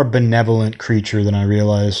a more benevolent creature than I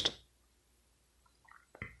realized.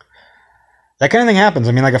 That kind of thing happens.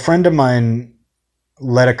 Like a friend of mine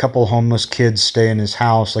let a couple homeless kids stay in his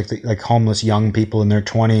house, like homeless young people in their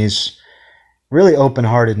 20s. Really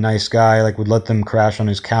open-hearted, nice guy, like would let them crash on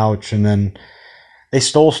his couch, and then they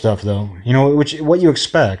stole stuff though. What you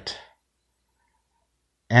expect.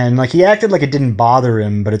 And like he acted like it didn't bother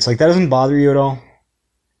him, but it's like that doesn't bother you at all.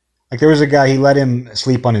 Like there was a guy, he let him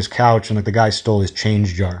sleep on his couch, and like the guy stole his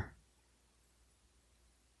change jar.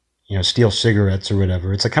 Steal cigarettes or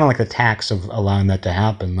whatever. It's like kind of like the tax of allowing that to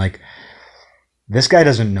happen. Like, this guy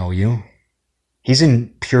doesn't know you. He's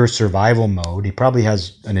in pure survival mode. He probably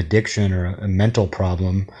has an addiction or a mental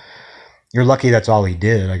problem. You're lucky that's all he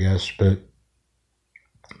did, I guess. But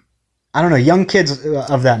I don't know. Young kids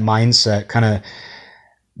of that mindset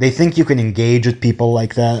they think you can engage with people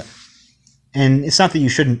like that. And it's not that you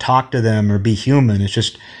shouldn't talk to them or be human. It's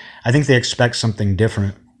just, I think they expect something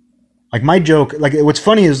different. Like my joke, like what's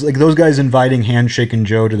funny is like those guys inviting Handshaking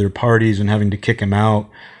Joe to their parties and having to kick him out.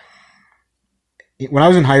 When I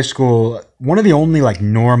was in high school, one of the only like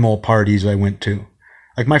normal parties I went to,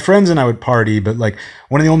 like my friends and I would party, but like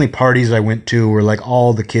one of the only parties I went to where like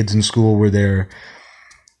all the kids in school were there.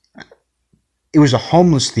 It was a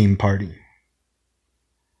homeless theme party.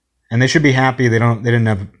 And they should be happy they didn't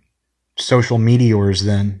have social meteors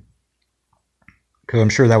then. Because I'm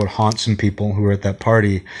sure that would haunt some people who were at that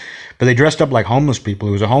party. But they dressed up like homeless people.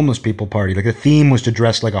 It was a homeless people party. Like the theme was to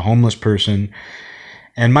dress like a homeless person.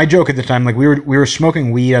 And my joke at the time, like we were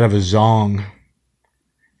smoking weed out of a zong.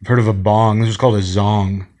 I've heard of a bong. This was called a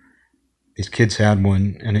zong. These kids had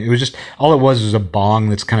one. And it was just, all it was a bong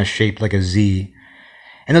that's kind of shaped like a Z.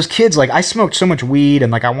 And those kids, like I smoked so much weed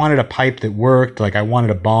and like I wanted a pipe that worked. Like I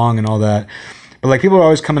wanted a bong and all that. But like people are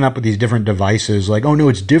always coming up with these different devices, like, oh no,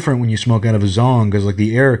 it's different when you smoke out of a zong because like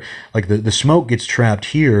the air, like the smoke gets trapped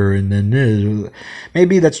here, and then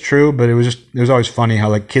maybe that's true, but it was always funny how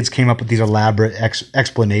like kids came up with these elaborate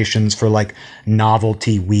explanations for like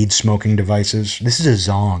novelty weed smoking devices. This is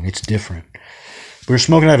a zong, it's different. We were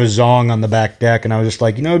smoking out of a zong on the back deck, and I was just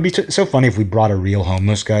like, it'd be so funny if we brought a real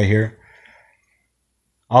homeless guy here.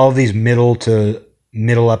 All of these middle to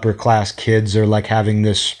middle upper class kids are like having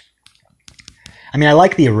this. I mean, I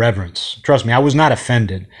like the irreverence. Trust me, I was not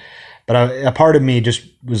offended. But a part of me just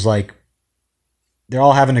was like, they're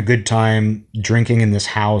all having a good time drinking in this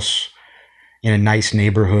house in a nice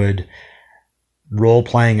neighborhood, role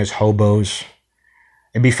playing as hobos.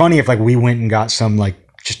 It'd be funny if like we went and got some like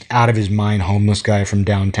just out of his mind homeless guy from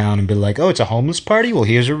downtown and be like, oh, it's a homeless party? Well,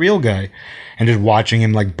 here's a real guy. And just watching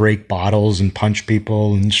him like break bottles and punch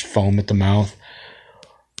people and just foam at the mouth.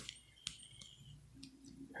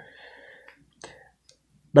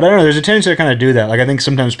 But I don't know, there's a tendency to kind of do that. Like I think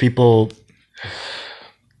sometimes people,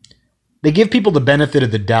 they give people the benefit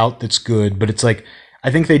of the doubt that's good, but it's like,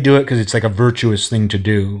 I think they do it because it's like a virtuous thing to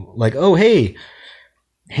do. Like, oh, hey,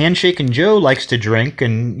 Handshaking Joe likes to drink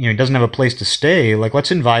and, you know, he doesn't have a place to stay. Like,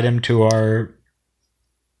 let's invite him to our,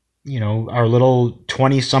 you know, our little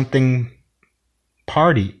 20-something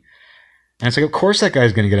party. And it's like, of course that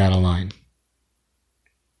guy's going to get out of line.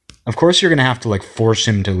 Of course you're going to have to, like, force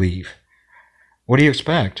him to leave. What do you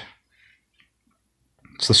expect?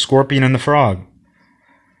 It's the scorpion and the frog.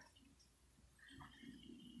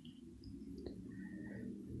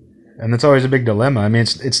 And that's always a big dilemma. I mean,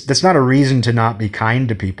 that's not a reason to not be kind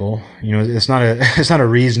to people. You know, it's not a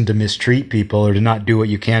reason to mistreat people or to not do what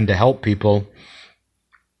you can to help people.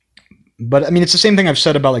 But I mean, it's the same thing I've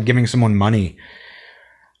said about like giving someone money.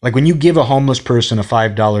 Like when you give a homeless person a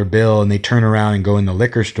 $5 bill and they turn around and go in the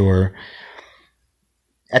liquor store,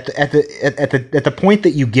 at the point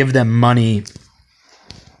that you give them money,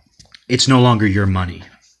 it's no longer your money.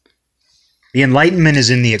 The enlightenment is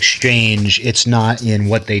in the exchange. It's not in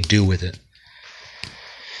what they do with it.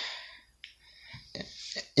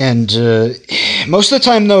 And most of the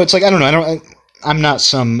time, though, it's like, I don't know. I'm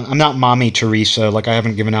not Mommy Teresa. Like, I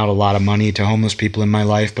haven't given out a lot of money to homeless people in my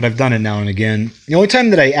life, but I've done it now and again. The only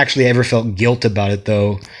time that I actually ever felt guilt about it,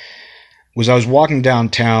 though, was I was walking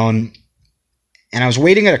downtown, and I was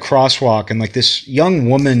waiting at a crosswalk, and like this young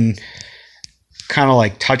woman kind of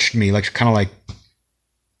like touched me, like kind of like,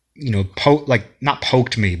 you know, not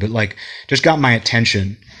poked me, but like just got my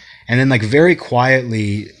attention. And then like very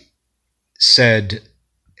quietly said,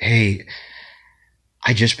 hey,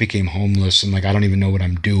 I just became homeless and like, I don't even know what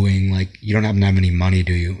I'm doing. Like, you don't have any money,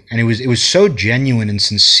 do you? And it was so genuine and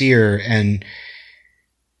sincere. And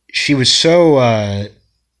she was so,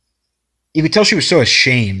 you could tell she was so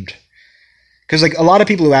ashamed. Because like a lot of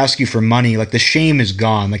people who ask you for money, like the shame is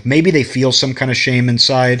gone. Like maybe they feel some kind of shame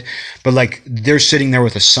inside, but like they're sitting there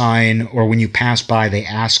with a sign, or when you pass by, they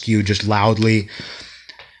ask you just loudly.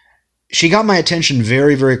 She got my attention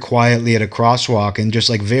very, very quietly at a crosswalk and just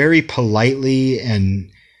like very politely and,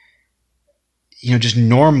 you know, just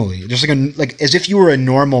normally, just like as if you were a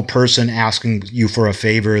normal person asking you for a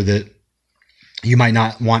favor that you might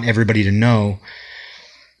not want everybody to know.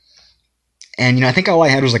 And, you know, I think all I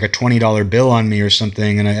had was like a $20 bill on me or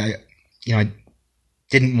something. And I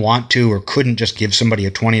didn't want to or couldn't just give somebody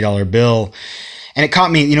a $20 bill. And it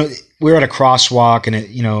caught me, you know, we were at a crosswalk and it,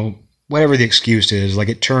 you know, whatever the excuse is, like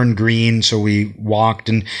it turned green. So we walked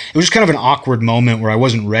and it was just kind of an awkward moment where I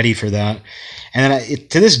wasn't ready for that. And then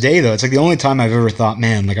to this day, though, it's like the only time I've ever thought,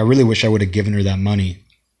 man, like I really wish I would have given her that money.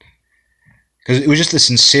 Because it was just the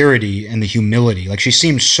sincerity and the humility. Like she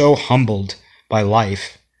seemed so humbled by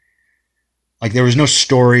life. Like there was no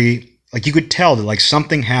story. Like you could tell that like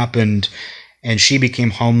something happened and she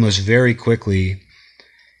became homeless very quickly.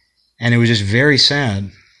 And it was just very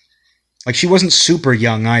sad. Like she wasn't super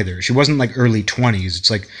young either. She wasn't like early 20s.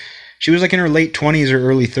 It's like she was like in her late 20s or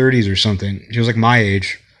early 30s or something. She was like my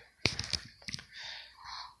age.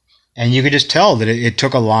 And you could just tell that it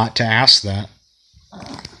took a lot to ask that.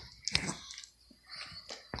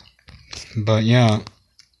 But yeah.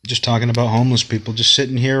 Just talking about homeless people. Just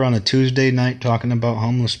sitting here on a Tuesday night talking about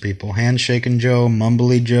homeless people. Handshaking Joe,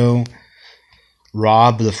 Mumbly Joe,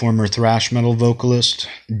 Rob, the former thrash metal vocalist,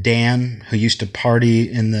 Dan, who used to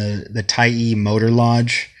party in the Tyee Motor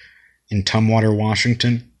Lodge in Tumwater,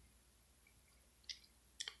 Washington.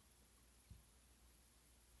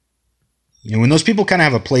 You know, when those people kind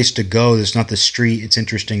of have a place to go that's not the street, it's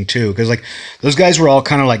interesting too. Because like those guys were all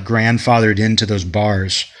kind of like grandfathered into those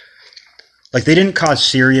bars. Like they didn't cause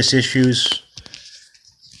serious issues.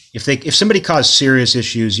 If somebody caused serious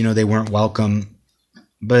issues, you know, they weren't welcome.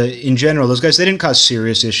 But in general, those guys, they didn't cause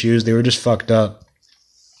serious issues. They were just fucked up.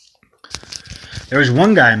 There was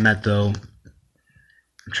one guy I met, though.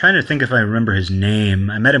 I'm trying to think if I remember his name.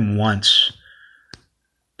 I met him once.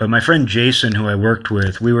 But my friend Jason, who I worked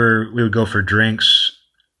with, we would go for drinks.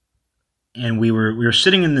 And we were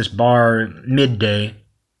sitting in this bar midday,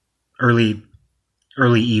 early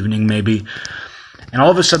evening maybe, and all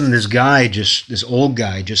of a sudden this old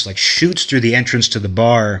guy just like shoots through the entrance to the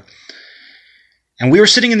bar, And we were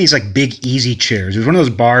sitting in these like big easy chairs. It was one of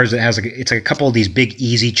those bars that has like, it's like a couple of these big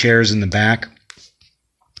easy chairs in the back.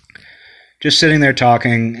 Just sitting there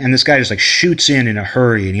talking, and this guy just like shoots in a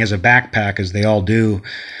hurry, and he has a backpack, as they all do.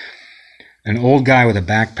 An old guy with a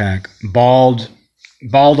backpack, balding,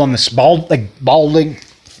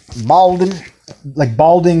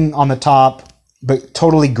 balding on the top, but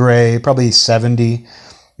totally gray, probably 70,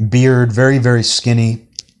 beard, very, very skinny.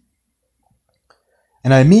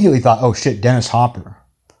 And I immediately thought, oh shit, Dennis Hopper.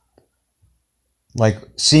 Like,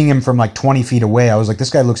 seeing him from like 20 feet away, I was like, this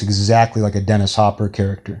guy looks exactly like a Dennis Hopper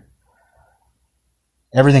character.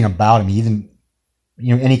 Everything about him, even,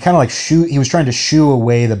 you know, and he kind of like he was trying to shoo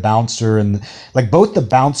away the bouncer, and like both the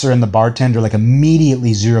bouncer and the bartender like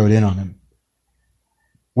immediately zeroed in on him,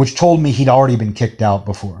 which told me he'd already been kicked out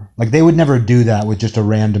before. Like, they would never do that with just a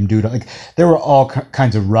random dude. Like, there were all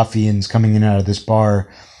kinds of ruffians coming in and out of this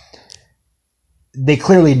bar. They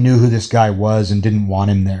clearly knew who this guy was and didn't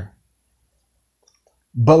want him there.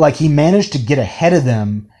 But like, he managed to get ahead of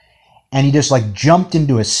them, and he just like jumped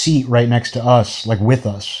into a seat right next to us, like with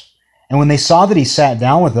us. And when they saw that he sat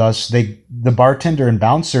down with us, the bartender and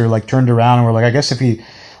bouncer like turned around and were like, I guess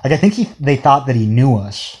they thought that he knew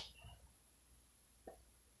us.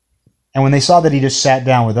 And when they saw that he just sat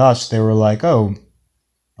down with us, they were like, oh,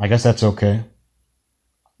 I guess that's okay. And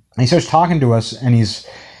he starts talking to us, and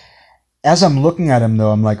as I'm looking at him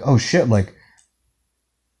though, I'm like, oh shit, like,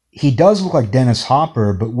 he does look like Dennis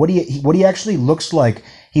Hopper, but what he actually looks like,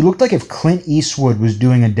 he looked like if Clint Eastwood was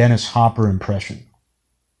doing a Dennis Hopper impression.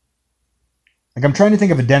 Like, I'm trying to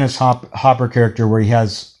think of a Dennis Hopper character where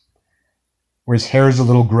his hair is a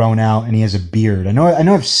little grown out and he has a beard. I know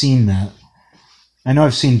I've seen that. I know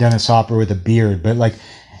I've seen Dennis Hopper with a beard, but like,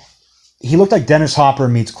 he looked like Dennis Hopper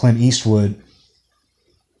meets Clint Eastwood,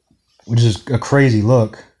 which is a crazy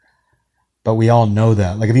look. But we all know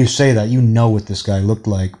that. Like, if you say that, you know what this guy looked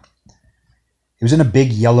like. He was in a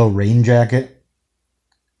big yellow rain jacket.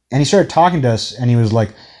 And he started talking to us, and he was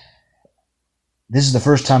like, this is the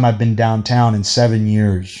first time I've been downtown in 7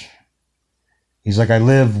 years. He's like, I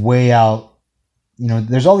live way out. You know,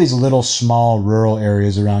 there's all these little small rural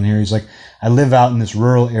areas around here. He's like, I live out in this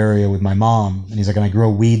rural area with my mom. And he's like, and I grow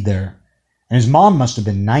weed there. And his mom must have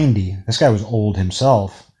been 90. This guy was old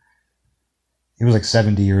himself. He was like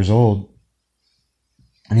 70 years old.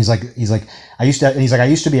 And he's like, I used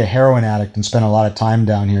to be a heroin addict and spent a lot of time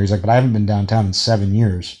down here. He's like, but I haven't been downtown in 7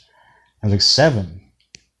 years. I was like, 7?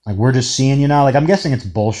 Like, we're just seeing you now? Like, I'm guessing it's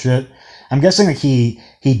bullshit. I'm guessing like he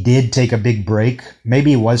did take a big break.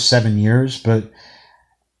 Maybe it was 7 years, but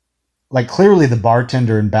like, clearly the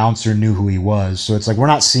bartender and bouncer knew who he was. So it's like, we're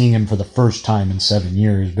not seeing him for the first time in 7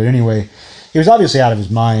 years. But anyway, he was obviously out of his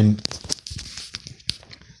mind.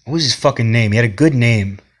 What was his fucking name? He had a good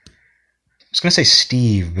name. I was going to say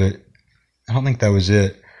Steve, but I don't think that was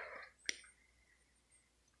it.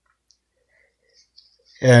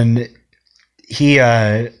 And he,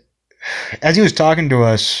 as he was talking to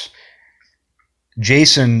us,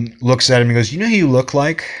 Jason looks at him and goes, you know who you look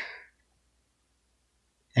like?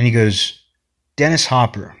 And he goes, Dennis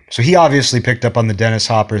Hopper. So he obviously picked up on the Dennis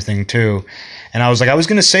Hopper thing too. And I was like, I was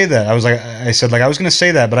going to say that. I was going to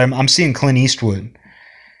say that, but I'm seeing Clint Eastwood.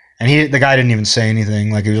 And the guy didn't even say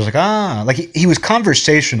anything. Like, he was just like, like he was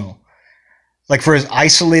conversational. Like, for as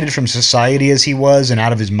isolated from society as he was and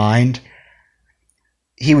out of his mind,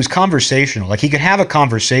 he was conversational. Like, he could have a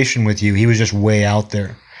conversation with you. He was just way out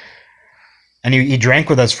there. And he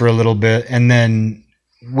drank with us for a little bit, and then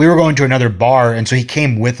we were going to another bar, and so he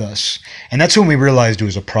came with us. And that's when we realized it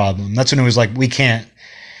was a problem. That's when it was like,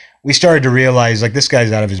 we started to realize, like, this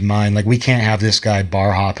guy's out of his mind. Like, we can't have this guy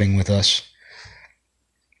bar hopping with us.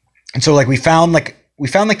 And so, like, we found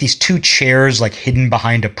these 2 chairs, like, hidden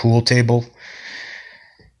behind a pool table.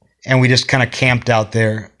 And we just kind of camped out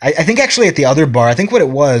there. I think actually at the other bar, I think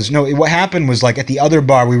what happened was, like, at the other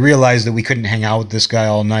bar, we realized that we couldn't hang out with this guy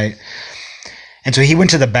all night. And so he went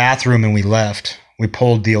to the bathroom and we left. We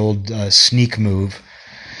pulled the old sneak move.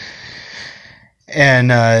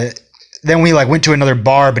 And then we, like, went to another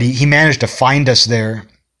bar, but he managed to find us there.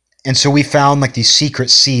 And so we found like these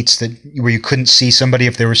secret seats where you couldn't see somebody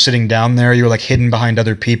if they were sitting down there. You were like hidden behind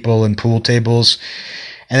other people and pool tables.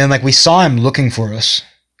 And then like we saw him looking for us.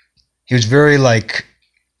 He was very like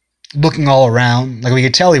looking all around. Like we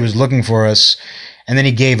could tell he was looking for us. And then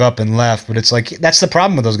he gave up and left. But it's like, that's the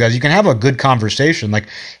problem with those guys. You can have a good conversation. Like,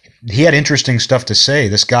 he had interesting stuff to say.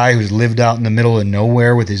 This guy who's lived out in the middle of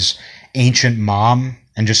nowhere with his ancient mom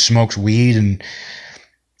and just smokes weed and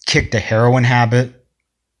kicked a heroin habit.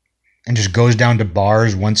 And just goes down to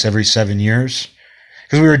bars once every 7 years.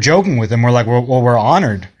 Because we were joking with him. We're like, well, we're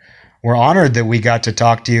honored. We're honored that we got to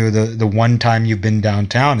talk to you the one time you've been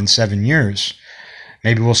downtown in 7 years.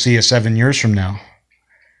 Maybe we'll see you 7 years from now.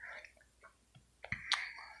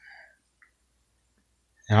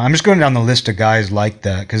 And I'm just going down the list of guys like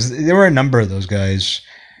that, because there were a number of those guys.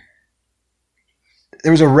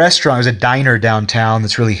 There was a restaurant, there's a diner downtown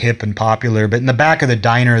that's really hip and popular, but in the back of the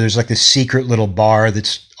diner, there's like this secret little bar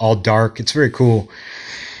that's all dark. It's very cool.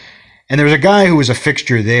 And there was a guy who was a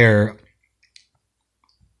fixture there,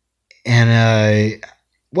 and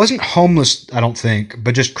wasn't homeless, I don't think,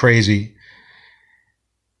 but just crazy.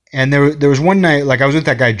 And there was one night, like I was with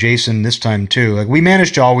that guy Jason this time too. Like we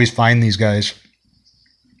managed to always find these guys.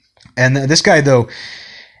 And this guy though,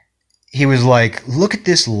 he was like, "Look at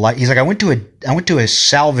this light." He's like, I went to a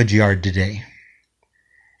salvage yard today.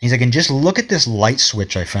 He's like, "And just look at this light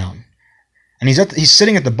switch I found." And he's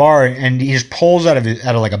sitting at the bar, and he just pulls out of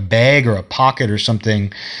like a bag or a pocket or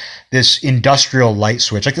something this industrial light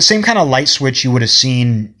switch, like the same kind of light switch you would have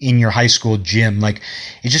seen in your high school gym. Like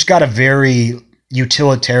it just got a very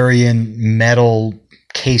utilitarian metal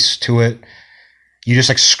case to it. You just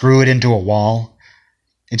like screw it into a wall.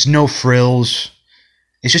 It's no frills.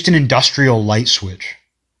 It's just an industrial light switch.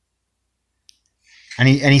 And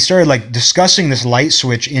he started like discussing this light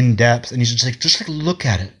switch in depth, and he's just like look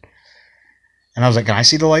at it. And I was like, "Can I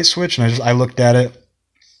see the light switch?" And I looked at it,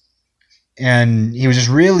 and he was just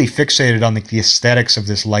really fixated on the aesthetics of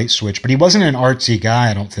this light switch. But he wasn't an artsy guy,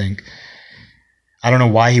 I don't think. I don't know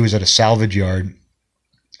why he was at a salvage yard.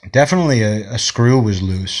 Definitely a screw was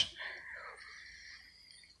loose.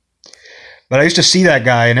 But I used to see that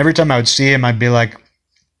guy, and every time I would see him, I'd be like,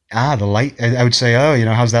 the light. I would say,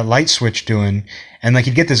 "Oh, how's that light switch doing?" And like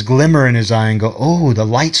he'd get this glimmer in his eye and go, "Oh, the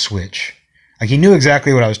light switch." Like he knew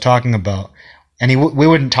exactly what I was talking about. And we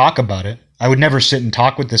wouldn't talk about it. I would never sit and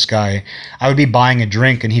talk with this guy. I would be buying a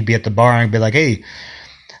drink, and he'd be at the bar, and I'd be like, "Hey,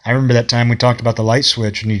 I remember that time we talked about the light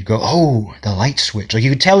switch." And he'd go, "Oh, the light switch." Like you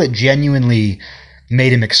could tell it genuinely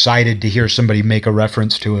made him excited to hear somebody make a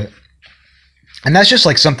reference to it. And that's just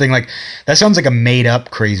like something like, that sounds like a made up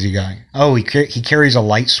crazy guy. Oh, he carries a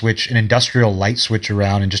light switch, an industrial light switch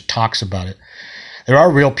around and just talks about it. There are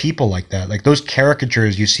real people like that. Like those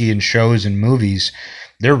caricatures you see in shows and movies,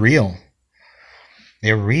 they're real.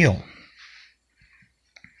 They're real.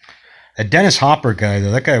 That Dennis Hopper guy, though,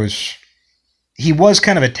 that guy he was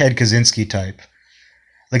kind of a Ted Kaczynski type.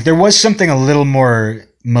 Like there was something a little more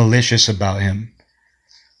malicious about him.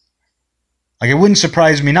 Like it wouldn't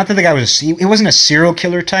surprise me, not that the guy he wasn't a serial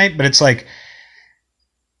killer type, but it's like,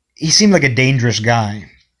 he seemed like a dangerous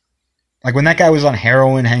guy. Like when that guy was on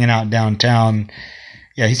heroin hanging out downtown,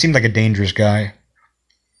 yeah, he seemed like a dangerous guy.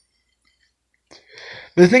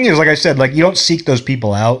 But the thing is, like I said, like you don't seek those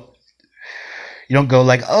people out. You don't go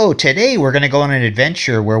like, "Oh, today we're going to go on an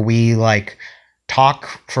adventure where we like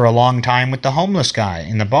talk for a long time with the homeless guy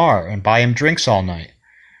in the bar and buy him drinks all night."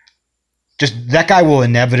 Just that guy will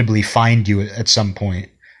inevitably find you at some point.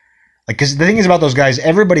 Like, because the thing is about those guys,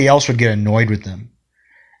 everybody else would get annoyed with them.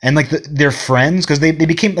 And like their friends, because they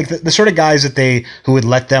became like the sort of guys who would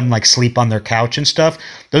let them like sleep on their couch and stuff.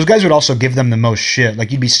 Those guys would also give them the most shit.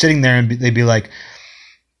 Like you'd be sitting there and they'd be like,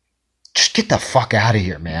 "Just get the fuck out of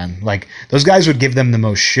here, man." Like those guys would give them the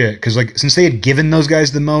most shit. Because like since they had given those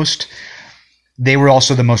guys the most, they were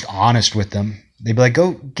also the most honest with them. They'd be like,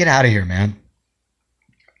 "Go get out of here, man."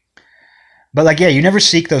 But like, yeah, you never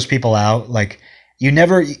seek those people out. Like you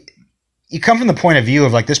come from the point of view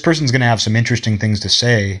of like, this person's going to have some interesting things to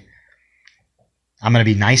say. I'm going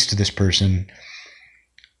to be nice to this person.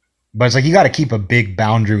 But it's like, you got to keep a big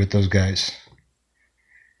boundary with those guys.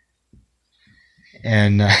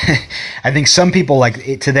 And I think some people,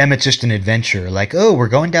 like, to them, it's just an adventure. Like, "Oh, we're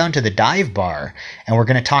going down to the dive bar and we're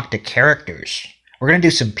going to talk to characters. We're going to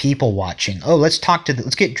do some people watching. Oh, let's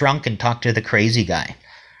get drunk and talk to the crazy guy.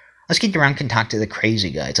 Let's get drunk and talk to the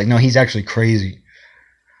crazy guy." It's like, no, he's actually crazy.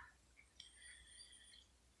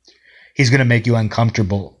 He's going to make you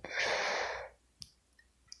uncomfortable.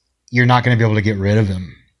 You're not going to be able to get rid of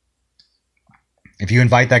him. If you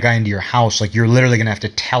invite that guy into your house, like you're literally going to have to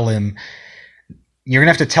tell him, you're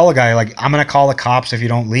going to have to tell a guy like, "I'm going to call the cops if you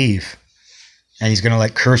don't leave." And he's going to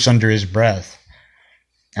like curse under his breath.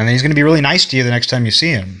 And then he's going to be really nice to you the next time you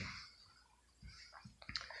see him.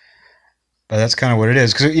 But that's kind of what it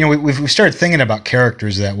is. Because, we've started thinking about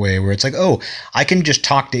characters that way, where it's like, oh, I can just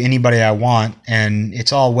talk to anybody I want, and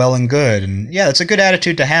it's all well and good. And yeah, it's a good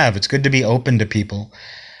attitude to have. It's good to be open to people,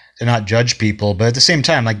 to not judge people. But at the same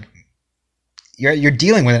time, like, you're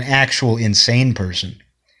dealing with an actual insane person.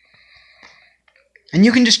 And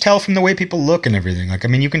you can just tell from the way people look and everything. Like, I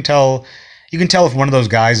mean, you can tell if one of those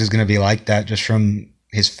guys is going to be like that just from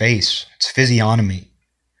his face. It's physiognomy.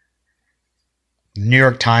 The New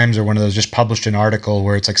York Times or one of those just published an article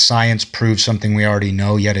where it's like science proves something we already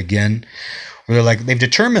know yet again. Where they're like, they've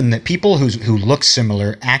determined that people who look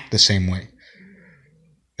similar act the same way.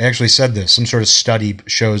 They actually said this. Some sort of study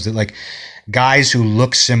shows that like guys who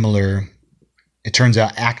look similar, it turns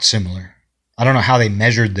out act similar. I don't know how they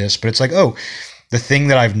measured this, but it's like, oh, the thing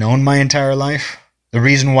that I've known my entire life, the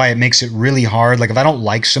reason why it makes it really hard, like if I don't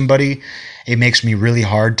like somebody, it makes me really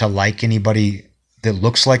hard to like anybody that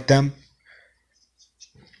looks like them.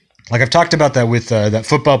 Like I've talked about that with that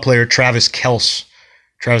football player, Travis Kelce.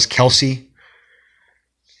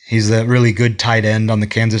 He's that really good tight end on the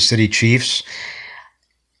Kansas City Chiefs.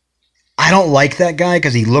 I don't like that guy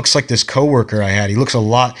because he looks like this coworker I had.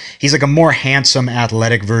 He's like a more handsome,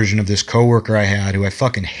 athletic version of this coworker I had who I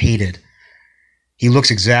fucking hated. He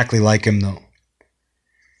looks exactly like him though.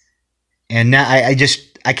 And now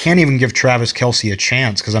I can't even give Travis Kelce a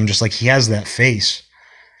chance because I'm just like, he has that face.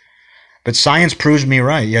 But science proves me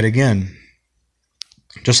right yet again.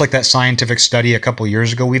 Just like that scientific study a couple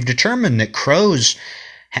years ago, we've determined that crows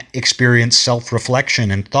experience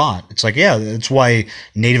self-reflection and thought. It's like, yeah, that's why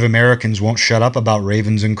Native Americans won't shut up about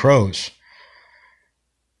ravens and crows.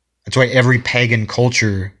 That's why every pagan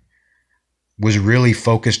culture was really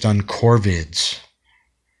focused on corvids.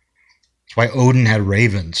 That's why Odin had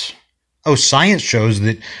ravens. Oh, science shows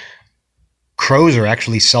that crows are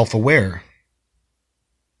actually self-aware.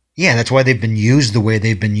 Yeah, that's why they've been used the way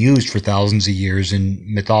they've been used for thousands of years in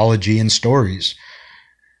mythology and stories,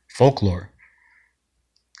 folklore.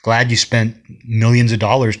 Glad you spent millions of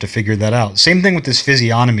dollars to figure that out. Same thing with this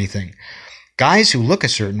physiognomy thing. Guys who look a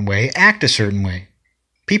certain way act a certain way.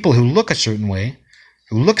 People who look a certain way,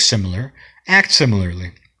 who look similar, act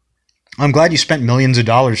similarly. I'm glad you spent millions of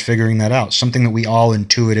dollars figuring that out, something that we all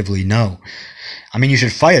intuitively know. I mean, you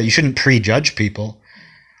should fight it. You shouldn't prejudge people.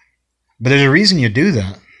 But there's a reason you do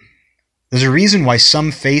that. There's a reason why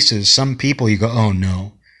some faces, some people, you go, oh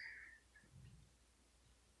no.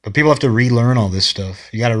 But people have to relearn all this stuff.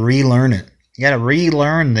 You got to relearn it. You got to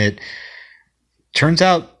relearn that turns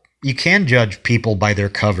out you can judge people by their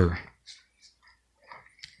cover.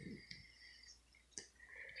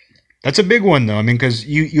 That's a big one though. I mean, because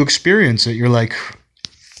you experience it. You're like,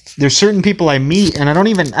 there's certain people I meet and I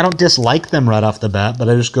don't dislike them right off the bat, but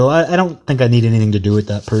I just go, I don't think I need anything to do with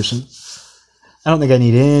that person. I don't think I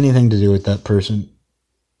need anything to do with that person.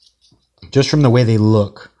 Just from the way they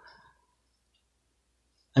look.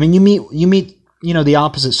 I mean, you meet, the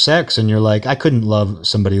opposite sex and you're like, I couldn't love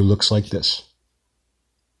somebody who looks like this.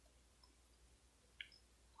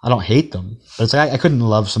 I don't hate them, but it's like, I couldn't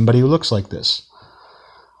love somebody who looks like this.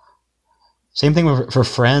 Same thing for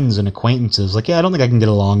friends and acquaintances. Like, yeah, I don't think I can get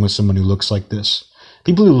along with someone who looks like this.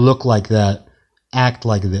 People who look like that act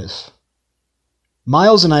like this.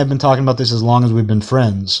 Miles and I have been talking about this as long as we've been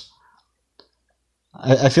friends.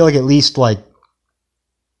 I feel like at least 3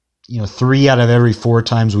 out of every 4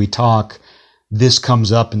 times we talk, this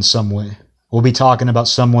comes up in some way. We'll be talking about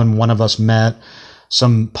someone one of us met,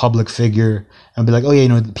 some public figure, and be like, oh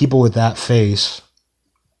yeah, people with that face.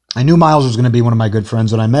 I knew Miles was going to be one of my good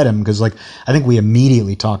friends when I met him because, I think we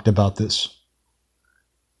immediately talked about this.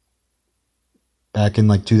 Back in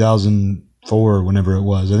 2004 or whenever it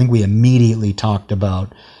was. I think we immediately talked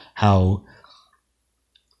about how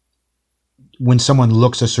when someone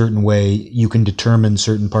looks a certain way, you can determine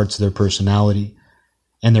certain parts of their personality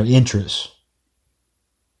and their interests.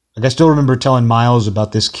 I still remember telling Miles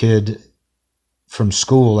about this kid from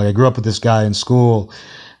school. I grew up with this guy in school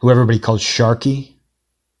who everybody called Sharky.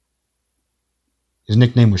 His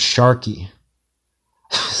nickname was Sharky.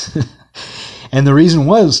 And the reason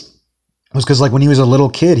was because when he was a little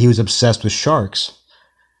kid, he was obsessed with sharks.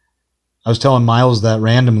 I was telling Miles that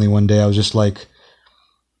randomly one day. I was just like,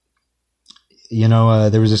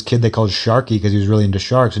 there was this kid they called Sharky because he was really into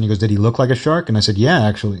sharks. And he goes, did he look like a shark? And I said, yeah,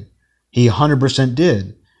 actually. He 100%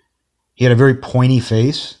 did. He had a very pointy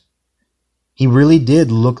face. He really did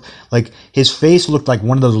look like, his face looked like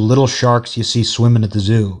one of those little sharks you see swimming at the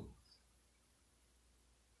zoo.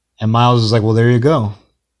 And Miles is like, well, there you go.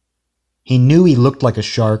 He knew he looked like a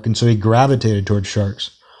shark, and so he gravitated towards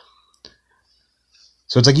sharks.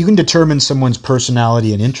 So it's like you can determine someone's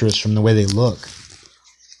personality and interest from the way they look.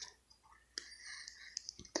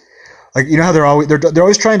 How they're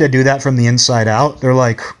always trying to do that from the inside out. They're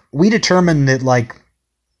like, we determined that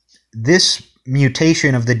this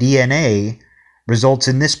mutation of the DNA results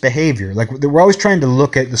in this behavior. We're always trying to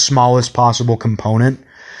look at the smallest possible component.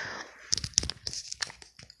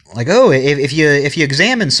 If you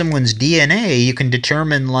examine someone's DNA, you can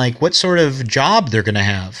determine what sort of job they're going to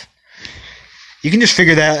have. You can just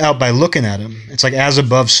figure that out by looking at them. It's like as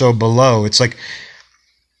above, so below. It's like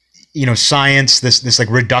science, this like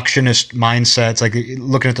reductionist mindset. It's like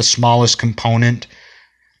looking at the smallest component,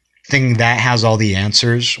 thinking that has all the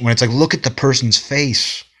answers, when it's like, look at the person's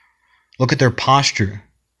face, look at their posture.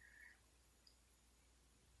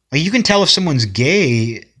 Like, you can tell if someone's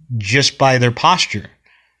gay just by their posture.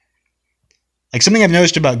 Like, something I've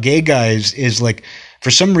noticed about gay guys is, like,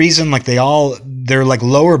 for some reason, like, their like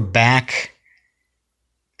lower back,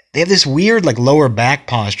 they have this weird like lower back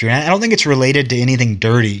posture. And I don't think it's related to anything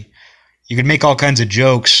dirty. You could make all kinds of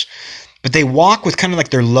jokes, but they walk with kind of like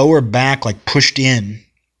their lower back like pushed in,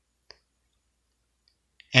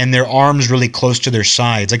 and their arms really close to their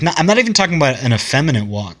sides. Like, I'm not even talking about an effeminate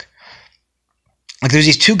walk. Like, there's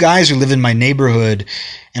these two guys who live in my neighborhood,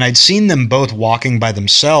 and I'd seen them both walking by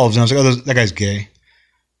themselves, and I was like, oh, that guy's gay.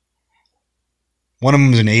 One of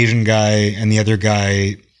them was an Asian guy, and the other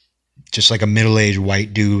guy just like a middle-aged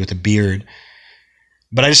white dude with a beard.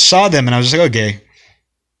 But I just saw them, and I was just like, oh, gay.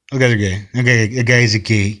 Oh, guys are gay. Okay, the guys are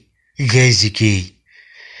gay. The guys are gay.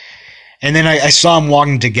 And then I saw them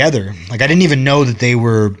walking together. Like, I didn't even know that they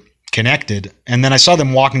were connected. And then I saw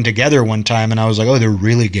them walking together one time, and I was like, oh, they're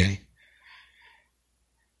really gay.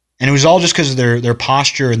 And it was all just because of their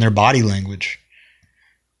posture and their body language.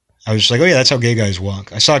 I was just like, oh yeah, that's how gay guys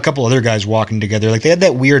walk. I saw a couple other guys walking together. Like, they had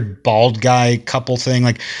that weird bald guy couple thing.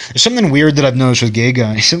 Like, there's something weird that I've noticed with gay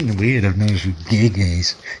guys. Something weird I've noticed with gay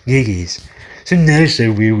guys. Gay gays. Something that's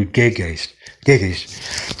so weird with gay guys. Gay gays.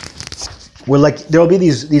 Where, like, there'll be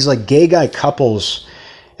these like gay guy couples,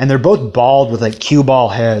 and they're both bald with like cue ball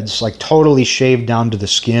heads, like totally shaved down to the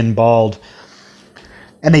skin, bald.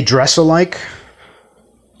 And they dress alike.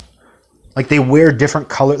 Like, they wear different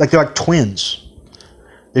colors. Like, they're like twins.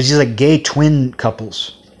 There's these like gay twin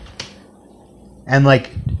couples. And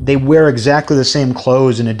like, they wear exactly the same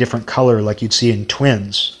clothes in a different color like you'd see in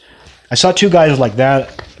twins. I saw two guys like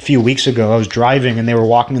that a few weeks ago. I was driving, and they were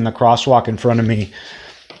walking in the crosswalk in front of me.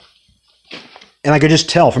 And I could just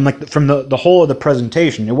tell from the whole of the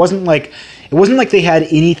presentation. It wasn't like they had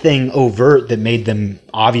anything overt that made them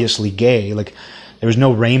obviously gay. Like, there was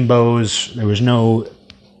no rainbows, there was no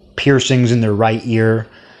piercings in their right ear.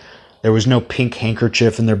 There was no pink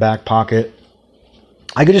handkerchief in their back pocket.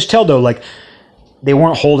 I could just tell, though, like, they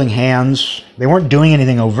weren't holding hands. They weren't doing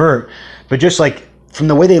anything overt. But just, like, from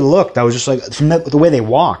the way they looked, I was just like, from the way they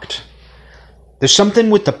walked. There's something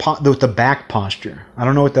with the back posture. I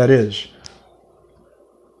don't know what that is.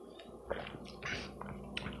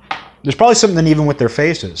 There's probably something even with their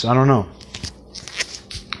faces. I don't know.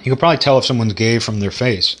 You could probably tell if someone's gay from their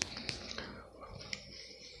face.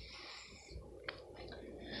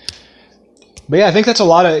 But yeah, I think that's a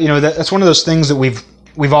lot of, that's one of those things that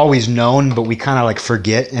we've always known, but we kind of like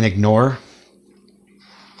forget and ignore.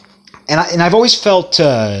 And I've always felt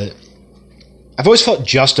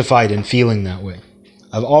justified in feeling that way.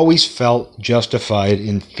 I've always felt justified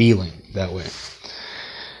in feeling that way.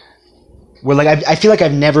 Where like I feel like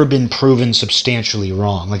I've never been proven substantially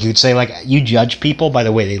wrong. Like, you'd say, like, you judge people by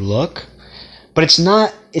the way they look, but it's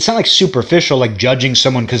not like superficial, like judging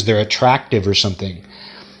someone because they're attractive or something.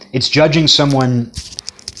 It's judging someone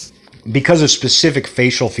because of specific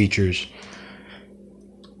facial features.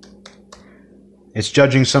 It's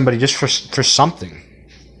judging somebody just for something.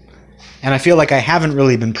 And I feel like I haven't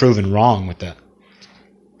really been proven wrong with that.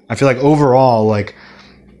 I feel like overall, like,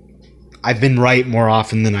 I've been right more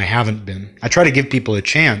often than I haven't been. I try to give people a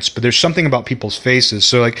chance, but there's something about people's faces.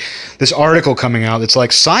 So, like, this article coming out, it's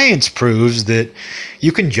like, science proves that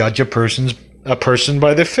you can judge a person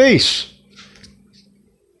by their face.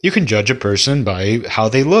 You can judge a person by how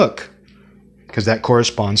they look, because that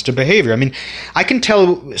corresponds to behavior. I mean, I can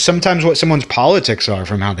tell sometimes what someone's politics are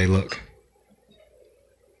from how they look.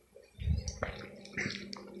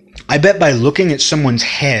 I bet by looking at someone's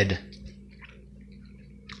head,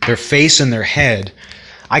 their face and their head,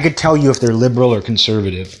 I could tell you if they're liberal or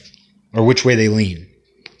conservative, or which way they lean.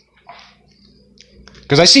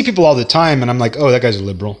 Because I see people all the time, and I'm like, oh, that guy's a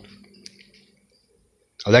liberal.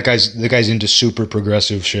 Oh, that guy's into super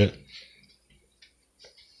progressive shit.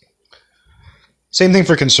 Same thing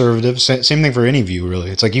for conservatives. Same thing for any view,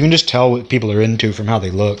 really. It's like, you can just tell what people are into from how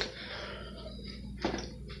they look.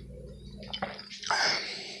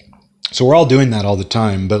 So we're all doing that all the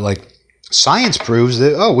time, but like, science proves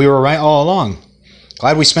that, oh, we were right all along.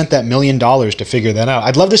 Glad we spent that $1 million to figure that out.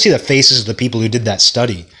 I'd love to see the faces of the people who did that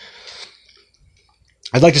study.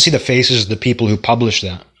 I'd like to see the faces of the people who published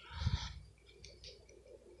that.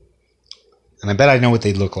 And I bet I know what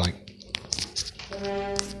they'd look like.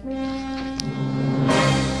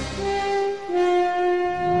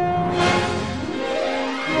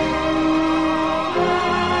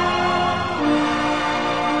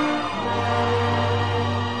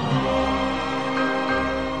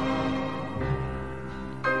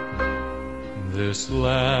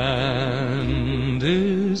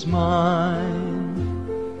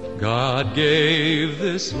 God gave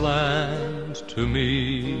this land to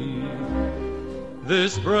me,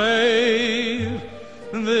 this brave,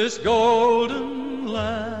 this golden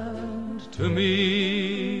land to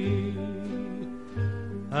me.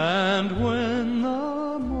 And when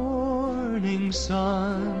the morning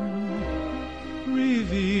sun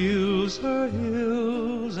reveals her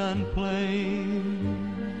hills and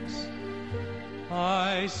plains,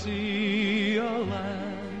 I see a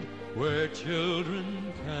land where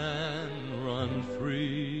children can